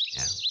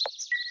 Yeah.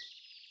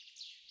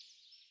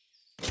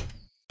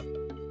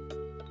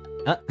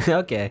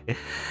 Okay.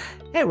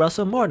 Hey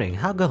Russell, morning.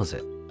 How goes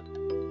it?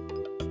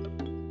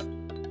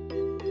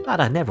 Thought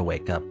I'd never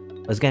wake up.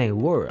 Was getting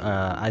worried.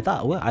 I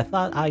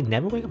thought I'd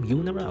never wake up. You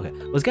never. Okay.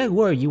 Was getting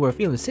worried you were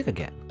feeling sick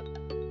again.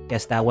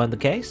 Guess that wasn't the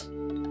case.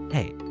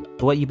 Hey,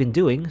 for what you've been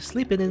doing,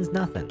 sleeping is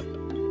nothing.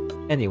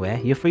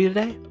 Anyway, you free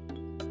today?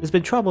 There's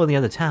been trouble in the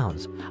other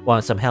towns.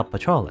 Want some help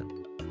patrolling?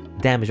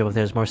 The damage over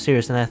there is more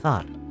serious than I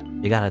thought.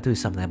 You gotta do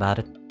something about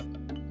it.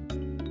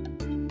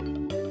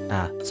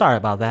 Sorry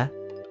about that.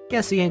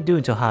 Guess he ain't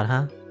doing too hot,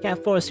 huh?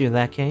 Can't force you in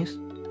that case.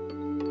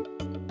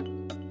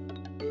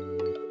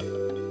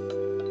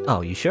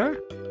 Oh, you sure?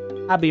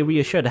 I'd be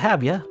reassured to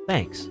have you,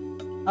 thanks.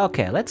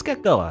 Okay, let's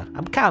get going.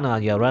 I'm counting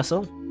on you,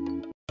 Russell.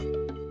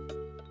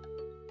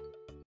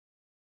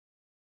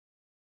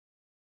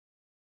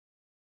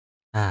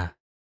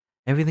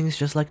 Everything's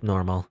just like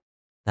normal.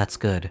 That's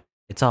good.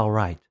 It's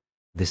alright.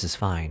 This is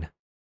fine.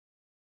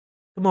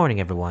 Good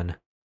morning, everyone.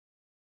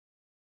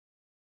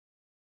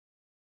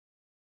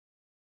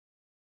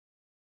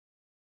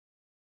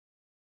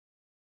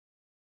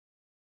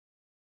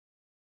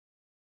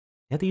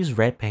 You have to use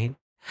red paint.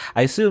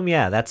 I assume,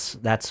 yeah,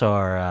 that's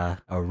our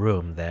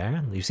room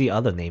there. You see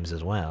other names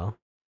as well,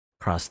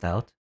 crossed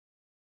out.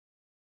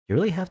 You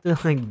really have to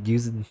like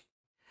use it.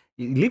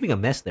 You're leaving a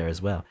mess there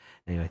as well.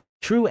 Anyway,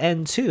 True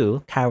End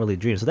 2, Cowardly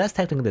Dream. So that's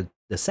technically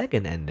the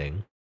second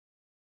ending.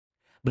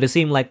 But it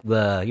seemed like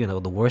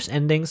the worst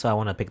ending, so I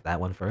want to pick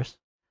that one first.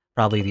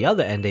 Probably the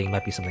other ending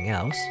might be something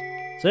else.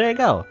 So there you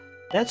go.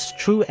 That's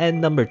True End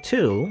number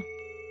 2.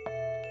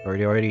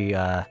 Already,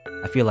 I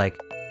feel like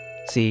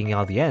seeing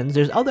all the ends.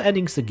 There's other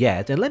endings to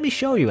get, and let me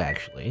show you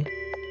actually.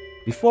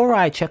 Before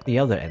I check the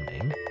other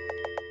ending.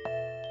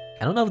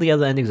 I don't know if the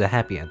other ending's a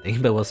happy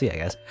ending, but we'll see, I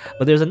guess.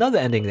 But there's another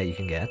ending that you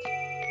can get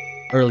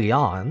early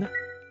on.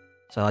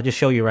 So I'll just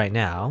show you right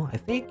now. I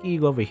think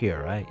you go over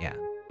here, right? Yeah.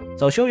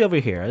 So I'll show you over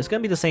here. It's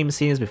gonna be the same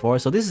scene as before.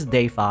 So this is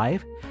day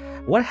 5.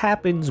 What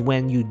happens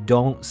when you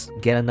don't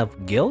get enough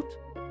guilt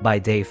by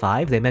day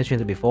 5? They mentioned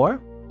it before.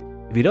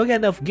 If you don't get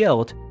enough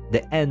guilt,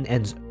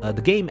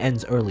 the game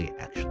ends early,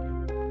 actually.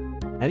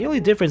 And the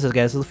only difference, I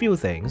guess, is a few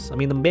things. I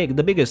mean,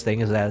 the biggest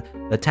thing is that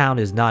the town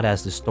is not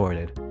as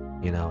distorted.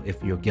 You know,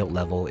 if your guilt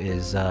level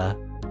is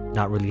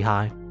not really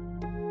high.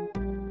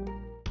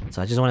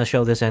 So I just want to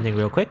show this ending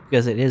real quick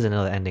because it is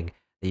another ending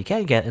that you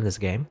can get in this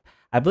game.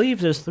 I believe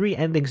there's 3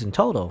 endings in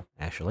total,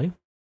 actually.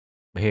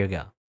 But here we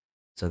go.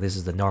 So this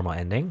is the normal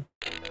ending.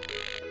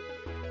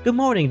 Good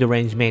morning,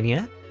 deranged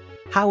maniac.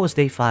 How was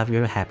day 5 of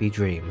your happy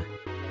dream?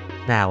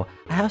 Now,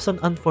 I have some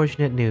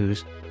unfortunate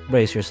news.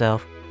 Brace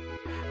yourself.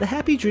 The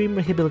Happy Dream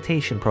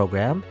Rehabilitation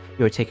Program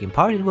you are taking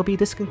part in will be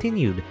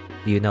discontinued.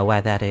 Do you know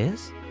why that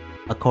is?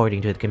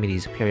 According to the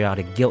committee's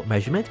periodic guilt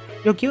measurement,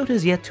 your guilt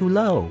is yet too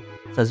low,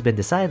 so it's been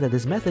decided that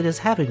this method is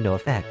having no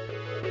effect.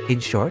 In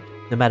short,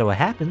 no matter what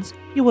happens,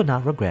 you will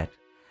not regret.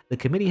 The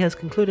committee has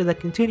concluded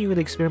that continuing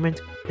the experiment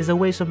is a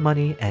waste of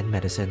money and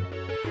medicine.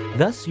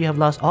 Thus, you have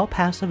lost all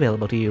paths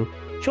available to you,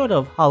 short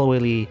of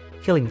hollowly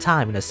killing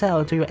time in a cell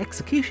until your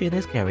execution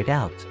is carried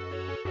out.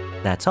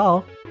 That's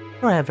all,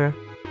 forever.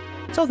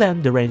 So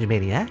then, deranged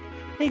maniac,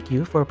 thank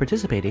you for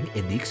participating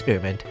in the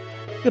experiment.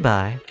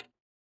 Goodbye.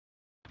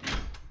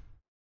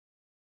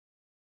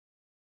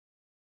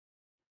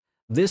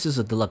 This is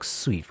a deluxe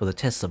suite for the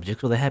test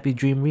subjects for the Happy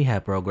Dream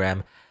Rehab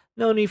Program.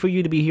 No need for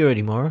you to be here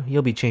anymore,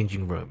 you'll be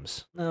changing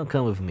rooms. Now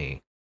come with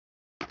me.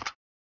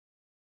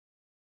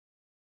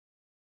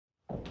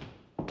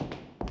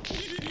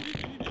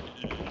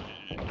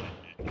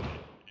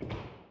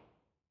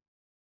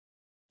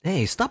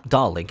 Hey, stop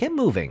dawdling, get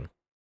moving!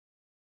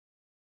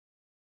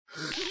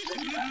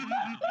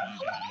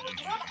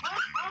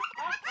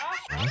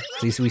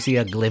 So we see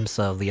a glimpse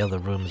of the other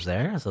rooms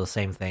there, so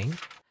same thing.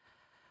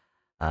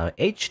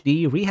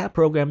 HD Rehab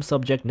Program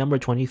Subject number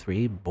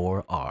 23,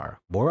 Boy R.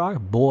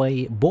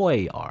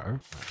 Boy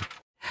R.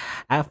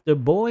 After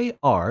Boy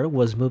R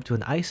was moved to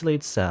an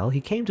isolated cell,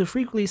 he came to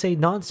frequently say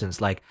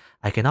nonsense like,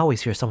 I can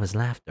always hear someone's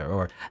laughter,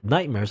 or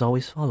nightmares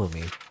always follow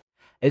me.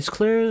 It's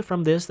clear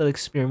from this that the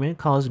experiment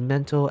caused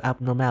mental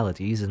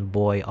abnormalities in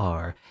Boy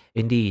R.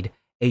 Indeed,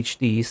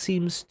 HD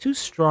seems too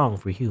strong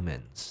for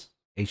humans.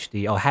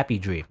 HD, oh, Happy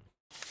Dream.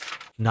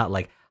 Not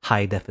like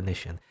high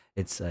definition.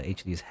 It's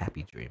HD's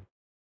Happy Dream.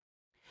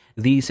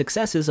 The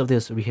successes of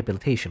this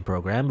rehabilitation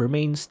program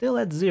remain still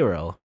at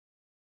 0.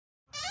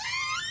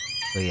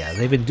 So yeah,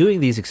 they've been doing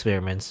these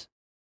experiments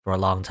for a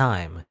long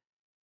time.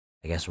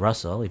 I guess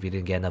Russell, if you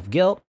didn't get enough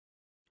guilt,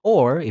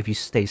 or if you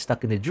stay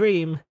stuck in the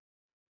dream,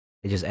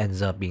 it just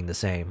ends up being the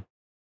same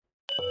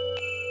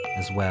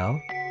as well.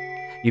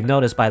 You've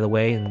noticed, by the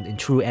way, in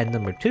true end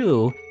number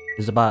 2,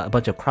 there's about a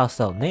bunch of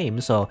crossed out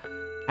names, so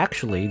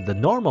actually, the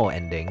normal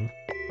ending,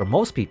 for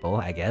most people,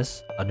 I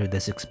guess, under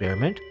this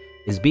experiment,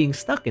 is being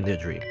stuck in their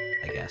dream,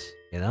 I guess,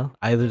 you know?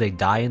 Either they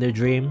die in their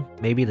dream,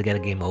 maybe they get a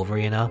game over,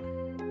 you know?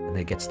 And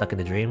they get stuck in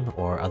the dream,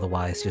 or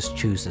otherwise just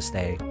choose to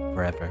stay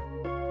forever.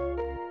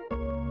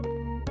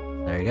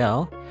 There you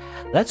go.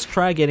 Let's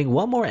try getting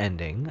one more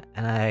ending,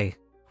 and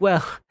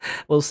well,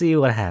 we'll see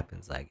what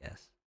happens, I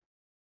guess.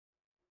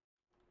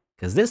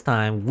 Because this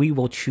time, we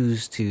will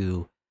choose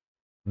to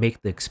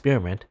make the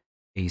experiment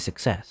a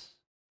success.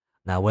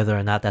 Now, whether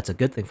or not that's a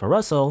good thing for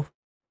Russell,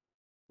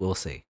 we'll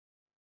see.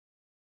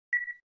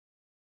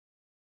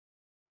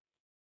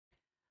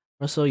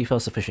 Russell, you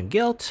felt sufficient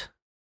guilt.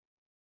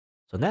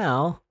 So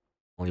now,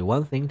 only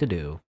one thing to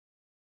do.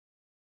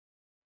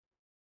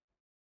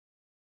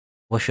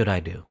 What should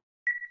I do?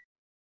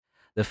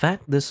 The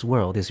fact this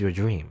world is your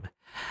dream,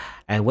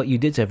 and what you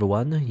did to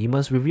everyone, you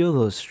must reveal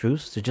those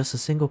truths to just a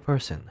single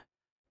person.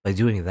 By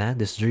doing that,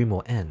 this dream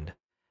will end.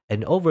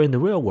 And over in the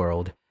real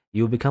world,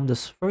 you will become the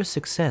first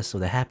success of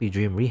the Happy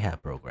Dream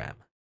Rehab program.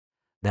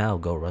 Now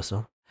go,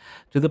 Russell,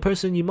 to the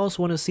person you most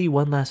want to see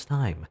one last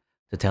time,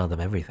 to tell them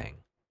everything.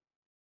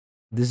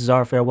 This is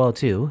our farewell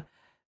too.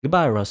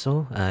 Goodbye,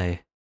 Russell. At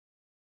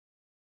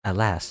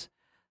last,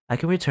 I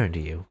can return to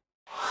you.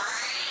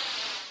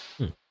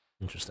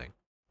 Interesting.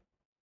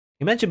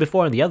 He mentioned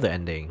before in the other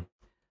ending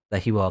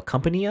that he will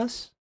accompany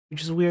us,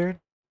 which is weird.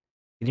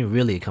 He didn't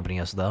really accompany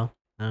us though.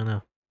 I don't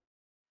know.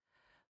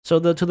 So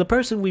to the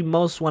person we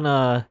most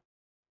wanna,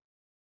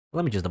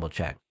 let me just double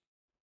check.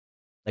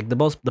 Like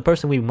the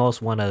person we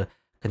most wanna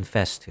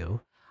confess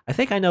to. I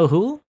think I know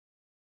who.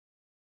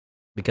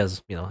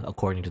 Because, you know,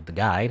 according to the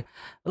guide.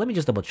 But let me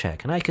just double check.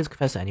 Can I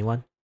confess to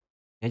anyone?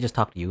 Can I just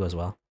talk to you as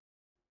well?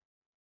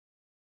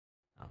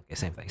 Okay,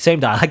 same thing. Same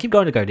dial. I keep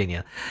going to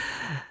Gardenia.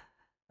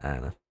 I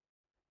don't know.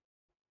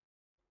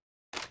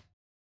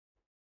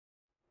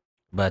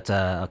 But,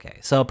 okay.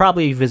 So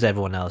probably visit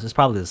everyone else. It's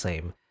probably the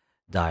same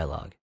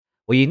dialogue.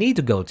 What you need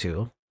to go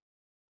to,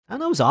 I don't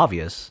know, it's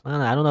obvious.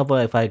 I don't know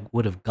if I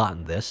would have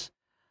gotten this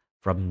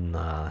from,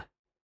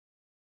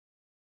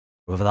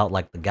 without,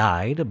 like, the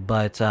guide,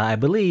 but I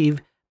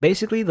believe,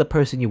 basically, the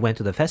person you went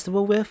to the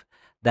festival with,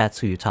 that's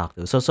who you talk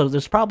to. So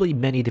there's probably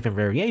many different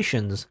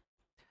variations,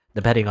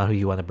 depending on who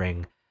you want to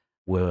bring,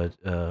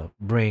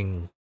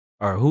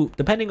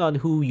 depending on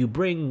who you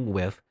bring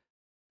with,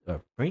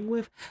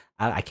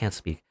 I can't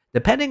speak.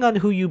 Depending on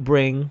who you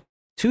bring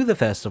to the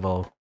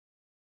festival,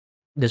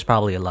 there's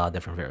probably a lot of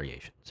different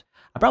variations.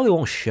 I probably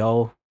won't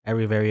show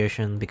every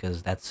variation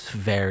because that's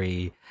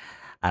very,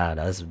 I don't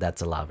know,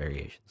 that's a lot of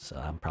variations. So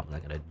I'm probably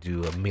not gonna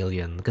do a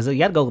million because you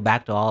gotta go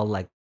back to all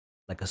like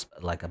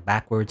a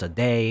backwards a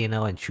day, you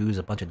know, and choose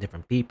a bunch of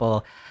different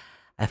people.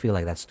 I feel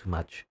like that's too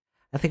much.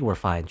 I think we're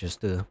fine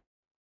just to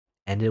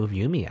end it with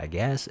Yumi. I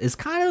guess it's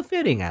kind of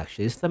fitting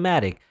actually. It's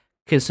thematic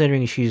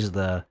considering she's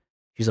a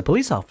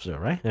police officer,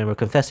 right? And we're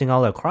confessing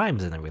all her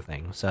crimes and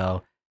everything,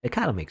 so it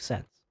kind of makes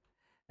sense.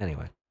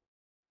 Anyway.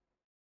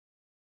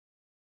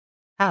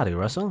 Howdy,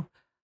 Russell.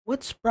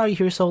 What's brought you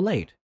here so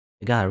late?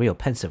 You got a real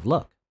pensive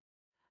look.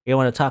 You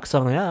want to talk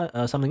something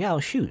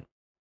out? Shoot.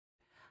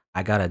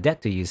 I got a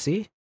debt to you,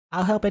 see?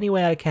 I'll help any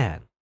way I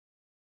can.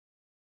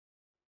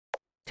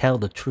 Tell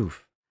the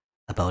truth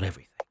about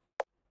everything.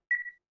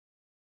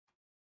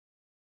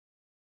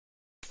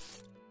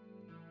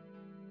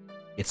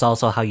 It's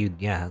also how you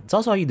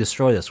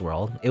destroy this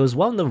world. It was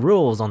one of the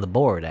rules on the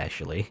board,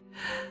 actually,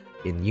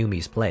 in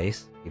Yumi's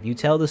place. If you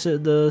tell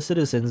the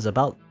citizens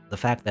about the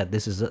fact that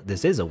this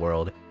is a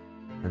world,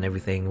 then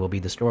everything will be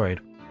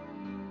destroyed.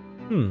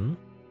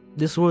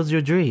 This was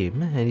your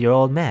dream, and your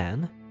old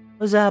man?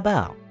 What's that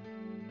about?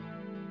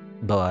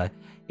 Boy,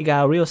 you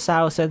got a real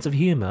sour sense of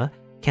humor.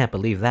 Can't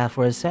believe that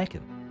for a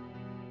second.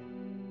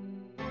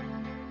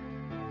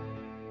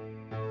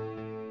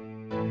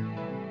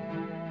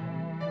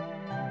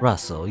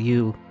 Russell,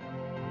 you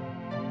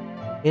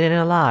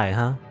didn't lie,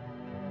 huh?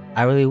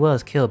 I really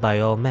was killed by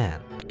your old man.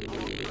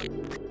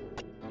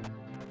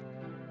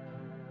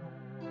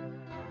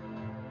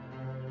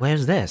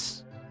 Where's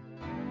this?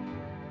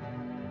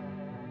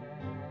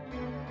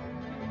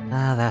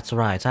 Ah, that's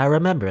right, I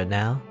remember it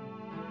now.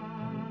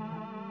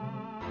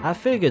 I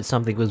figured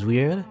something was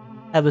weird,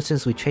 ever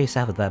since we chased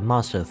after that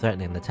monster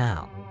threatening the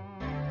town.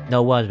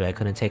 No wonder I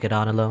couldn't take it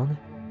on alone,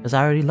 as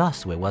I already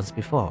lost to it once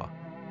before.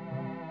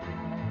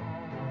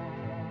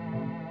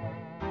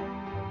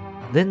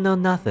 Didn't know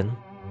nothing,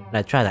 and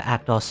I try to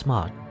act all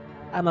smart.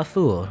 I'm a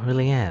fool,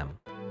 really am.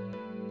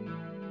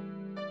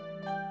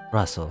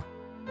 Russell,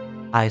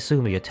 I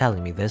assume you're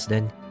telling me this,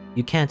 then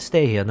you can't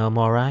stay here no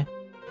more, right?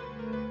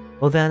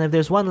 Well then, if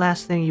there's one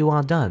last thing you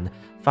want done,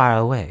 fire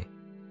away.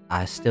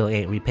 I still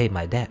ain't repaid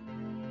my debt.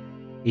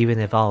 Even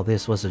if all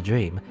this was a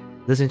dream,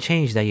 doesn't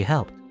change that you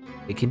helped.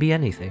 It can be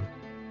anything.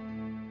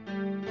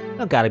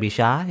 Don't gotta be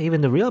shy, even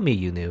the real me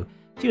you knew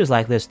She was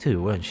like this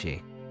too, wasn't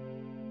she?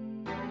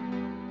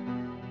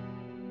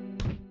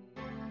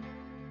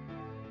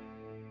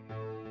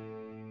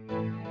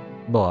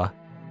 Boy,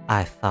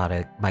 I thought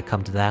it might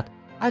come to that.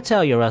 I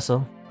tell you,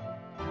 Russell.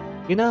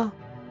 You know,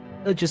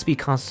 it'll just be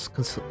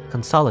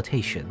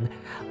consolidation.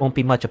 Won't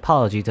be much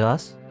apology to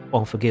us.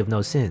 Won't forgive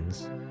no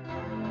sins.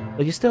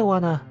 But you still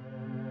wanna...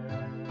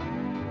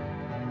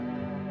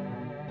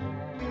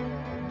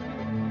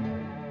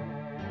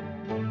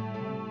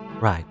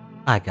 Right,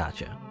 I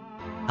gotcha.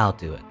 I'll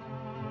do it.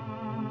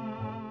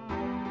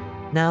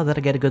 Now that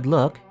I get a good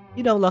look,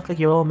 you don't look like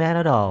your old man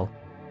at all.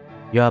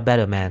 You're a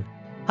better man.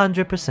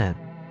 100%.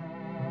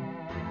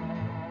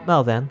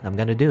 Well then, I'm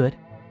gonna do it.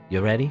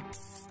 You ready?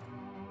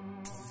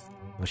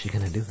 What's she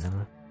gonna do? I don't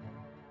know.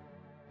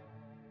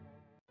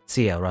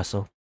 See ya,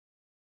 Russell.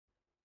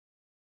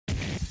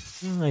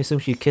 I assume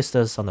she kissed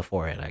us on the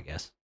forehead, I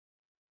guess.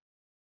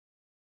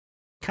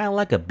 Kinda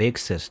like a big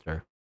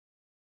sister.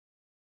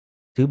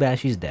 Too bad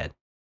she's dead.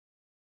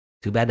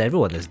 Too bad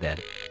everyone is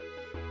dead.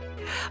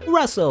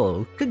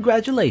 Russell,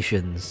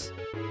 congratulations!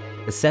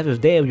 The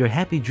 7th day of your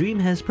happy dream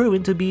has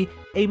proven to be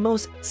a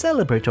most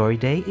celebratory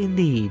day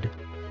indeed.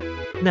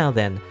 Now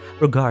then,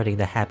 regarding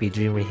the Happy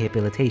Dream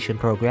Rehabilitation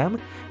Program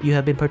you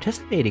have been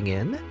participating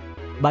in,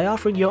 by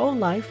offering your own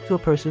life to a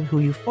person who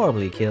you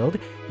formerly killed,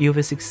 you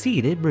have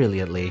succeeded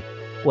brilliantly.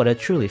 What a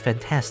truly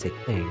fantastic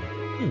thing.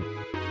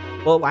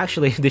 Well,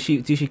 actually, did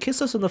she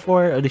kiss us on the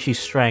forehead or did she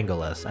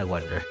strangle us? I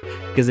wonder,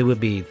 because it would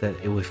be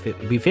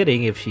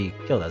fitting if she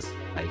killed us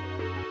by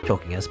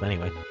choking us. But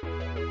anyway,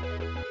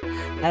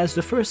 as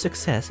the first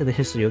success in the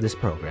history of this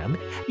program,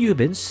 you have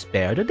been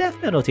spared a death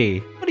penalty.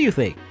 What do you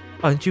think?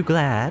 Aren't you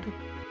glad?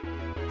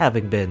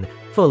 Having been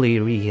fully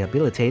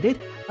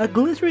rehabilitated, a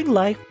glittering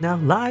life now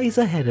lies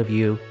ahead of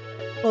you,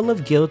 full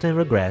of guilt and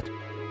regret.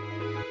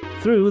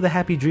 Through the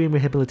Happy Dream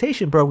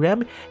Rehabilitation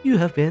Program, you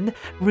have been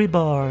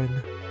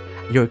reborn.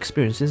 Your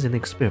experiences in the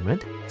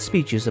experiment,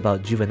 speeches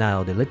about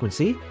juvenile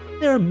delinquency,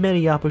 there are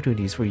many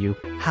opportunities for you.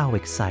 How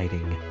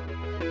exciting.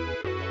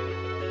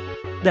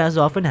 That's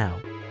all for now.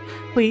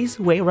 Please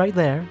wait right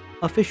there.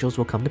 Officials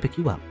will come to pick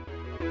you up.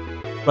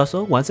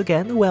 Russell, once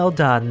again, well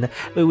done.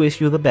 We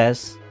wish you the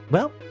best.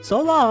 Well, so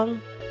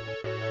long.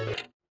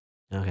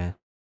 Okay.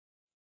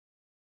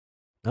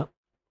 Oh.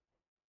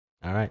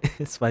 Alright.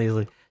 It's funny,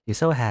 like, you're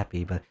so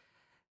happy, but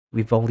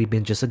we've only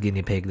been just a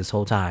guinea pig this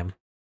whole time.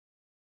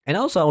 And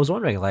also, I was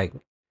wondering, like,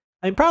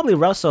 I mean, probably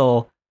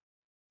Russell,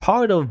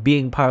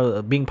 being part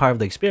of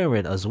the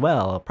experiment as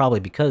well,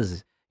 probably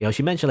because, you know,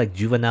 she mentioned like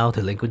juvenile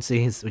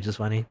delinquencies, which is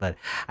funny, but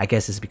I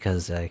guess it's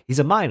because he's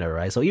a minor,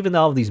 right? So even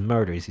though all of these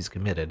murders he's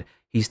committed,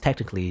 he's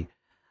technically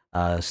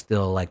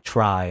still like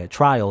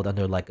trialed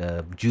under like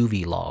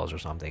juvie laws or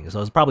something. So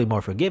it's probably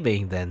more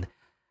forgiving than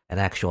an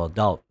actual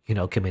adult, you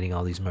know, committing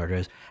all these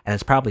murders, and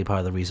it's probably part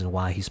of the reason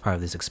why he's part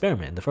of this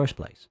experiment in the first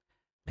place.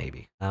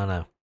 Maybe, I don't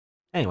know.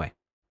 Anyway.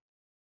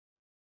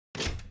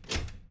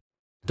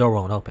 Door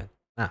won't open.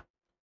 Ah.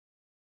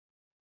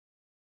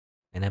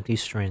 An empty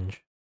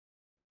syringe.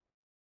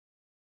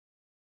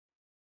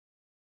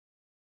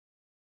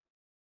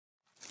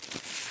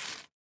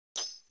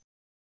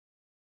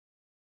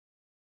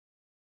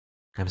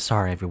 I'm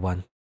sorry,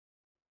 everyone.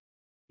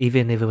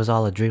 Even if it was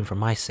all a dream for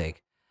my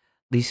sake,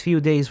 these few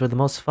days were the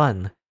most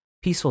fun,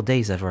 peaceful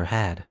days I've ever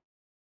had.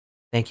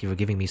 Thank you for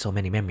giving me so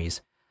many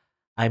memories.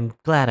 I'm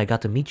glad I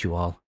got to meet you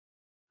all.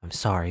 I'm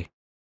sorry.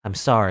 I'm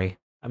sorry.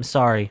 I'm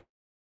sorry.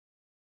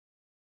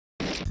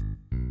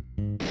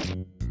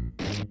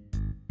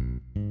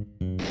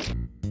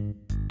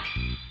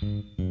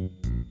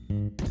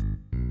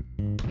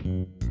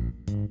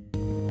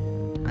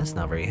 That's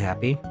not very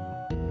happy.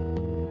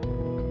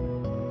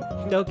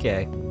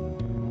 Okay.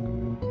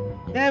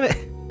 Damn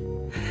it!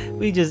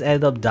 We just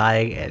end up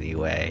dying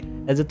anyway.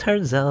 As it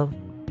turns out,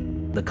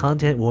 the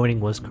content warning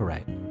was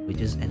correct. We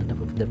just ended up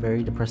with a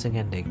very depressing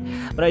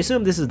ending. But I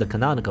assume this is the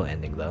canonical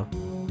ending, though.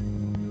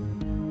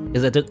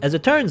 As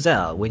it turns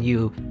out, when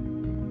you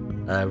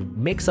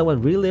make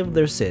someone relive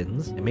their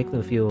sins and make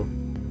them feel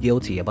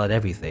guilty about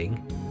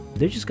everything,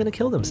 they're just gonna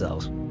kill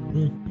themselves. I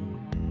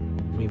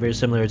mean, very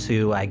similar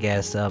to, I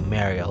guess,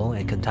 Mariel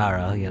and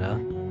Kantara, you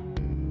know?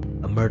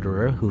 A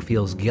murderer who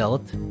feels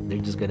guilt, they're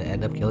just gonna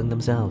end up killing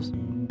themselves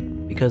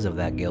because of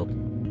that guilt.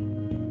 And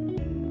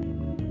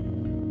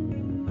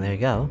there you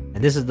go.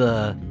 And this is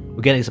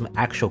we're getting some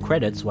actual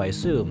credits, so I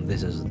assume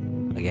this is,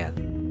 again,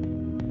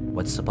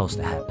 what's supposed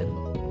to happen.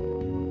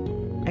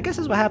 I guess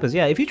that's what happens,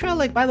 yeah. If you try,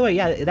 like, by the way,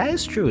 yeah, that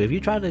is true. If you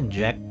try to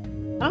inject,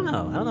 I don't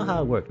know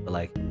how it worked, but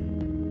like,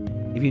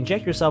 if you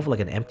inject yourself with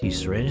like an empty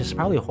syringe, it's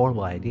probably a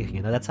horrible idea,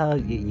 you know? That's how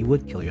you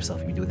would kill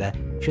yourself if you do that.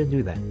 You shouldn't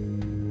do that.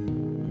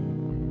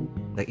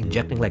 Like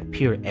injecting like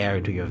pure air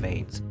into your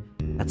veins.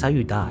 That's how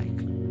you die.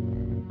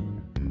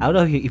 I don't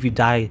know if you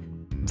die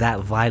that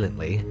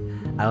violently.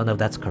 I don't know if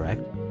that's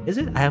correct. Is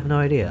it? I have no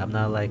idea. I'm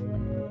not like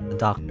a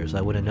doctor, so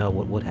I wouldn't know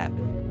what would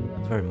happen.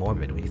 It's very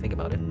morbid when you think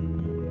about it.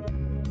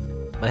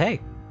 But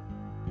hey,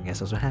 I guess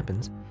that's what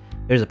happens.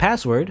 There's a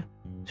password.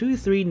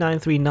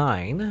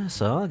 23939,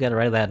 so I gotta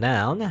write that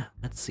down.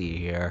 Let's see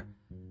here.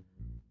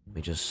 Let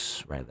me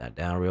just write that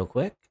down real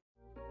quick.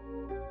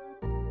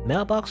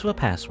 Mailbox with a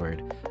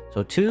password.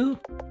 So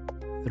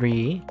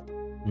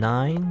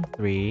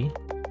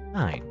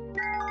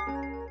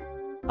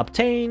 23939.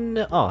 Obtain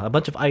a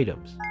bunch of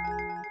items.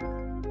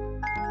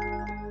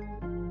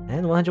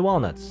 And 100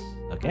 walnuts.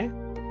 Okay.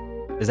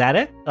 Is that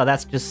it? Oh,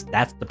 that's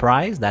the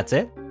prize? That's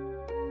it?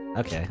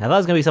 Okay. I thought it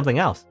was gonna be something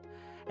else.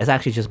 It's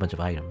actually just a bunch of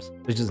items,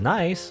 which is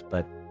nice,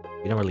 but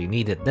we don't really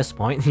need it at this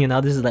point. You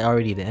know, this is like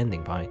already the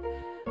ending point.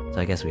 So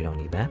I guess we don't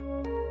need that.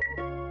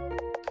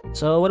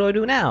 So what do I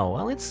do now?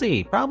 Well, let's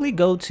see. Probably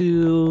go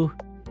to...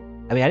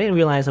 I mean, I didn't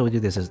realize I would do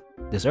this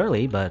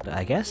early, but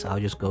I guess I'll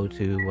just go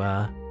to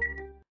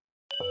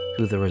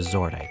the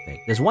resort, I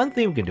think. There's one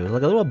thing we can do,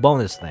 like a little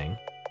bonus thing.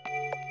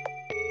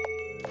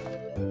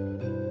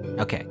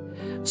 Okay,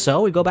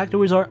 so we go back to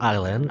Resort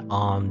Island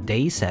on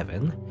day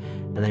 7,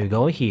 and then we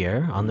go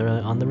here on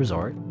the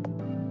resort,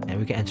 and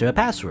we can enter a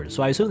password.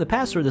 So I assume the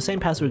password, the same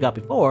password we got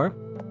before,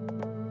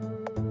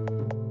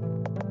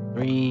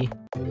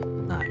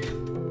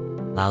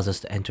 39, allows us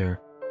to enter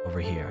over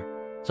here.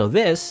 So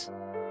this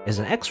is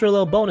an extra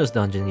little bonus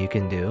dungeon you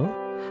can do.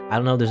 I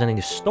don't know if there's any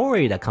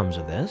story that comes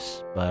with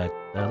this, but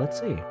let's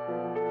see.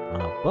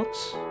 Run out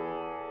books.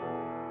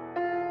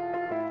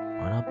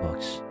 Run out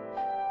books.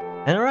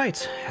 And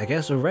alright, I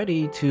guess we're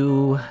ready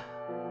to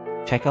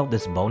check out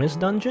this bonus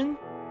dungeon.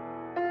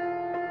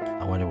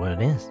 I wonder what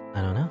it is.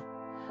 I don't know.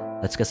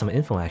 Let's get some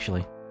info,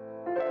 actually.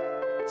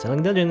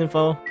 Selling dungeon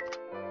info.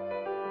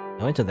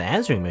 I went to the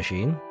answering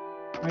machine.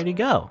 Where'd he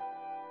go?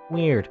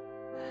 Weird.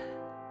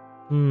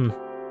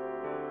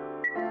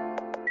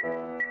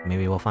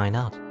 Maybe we'll find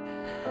out.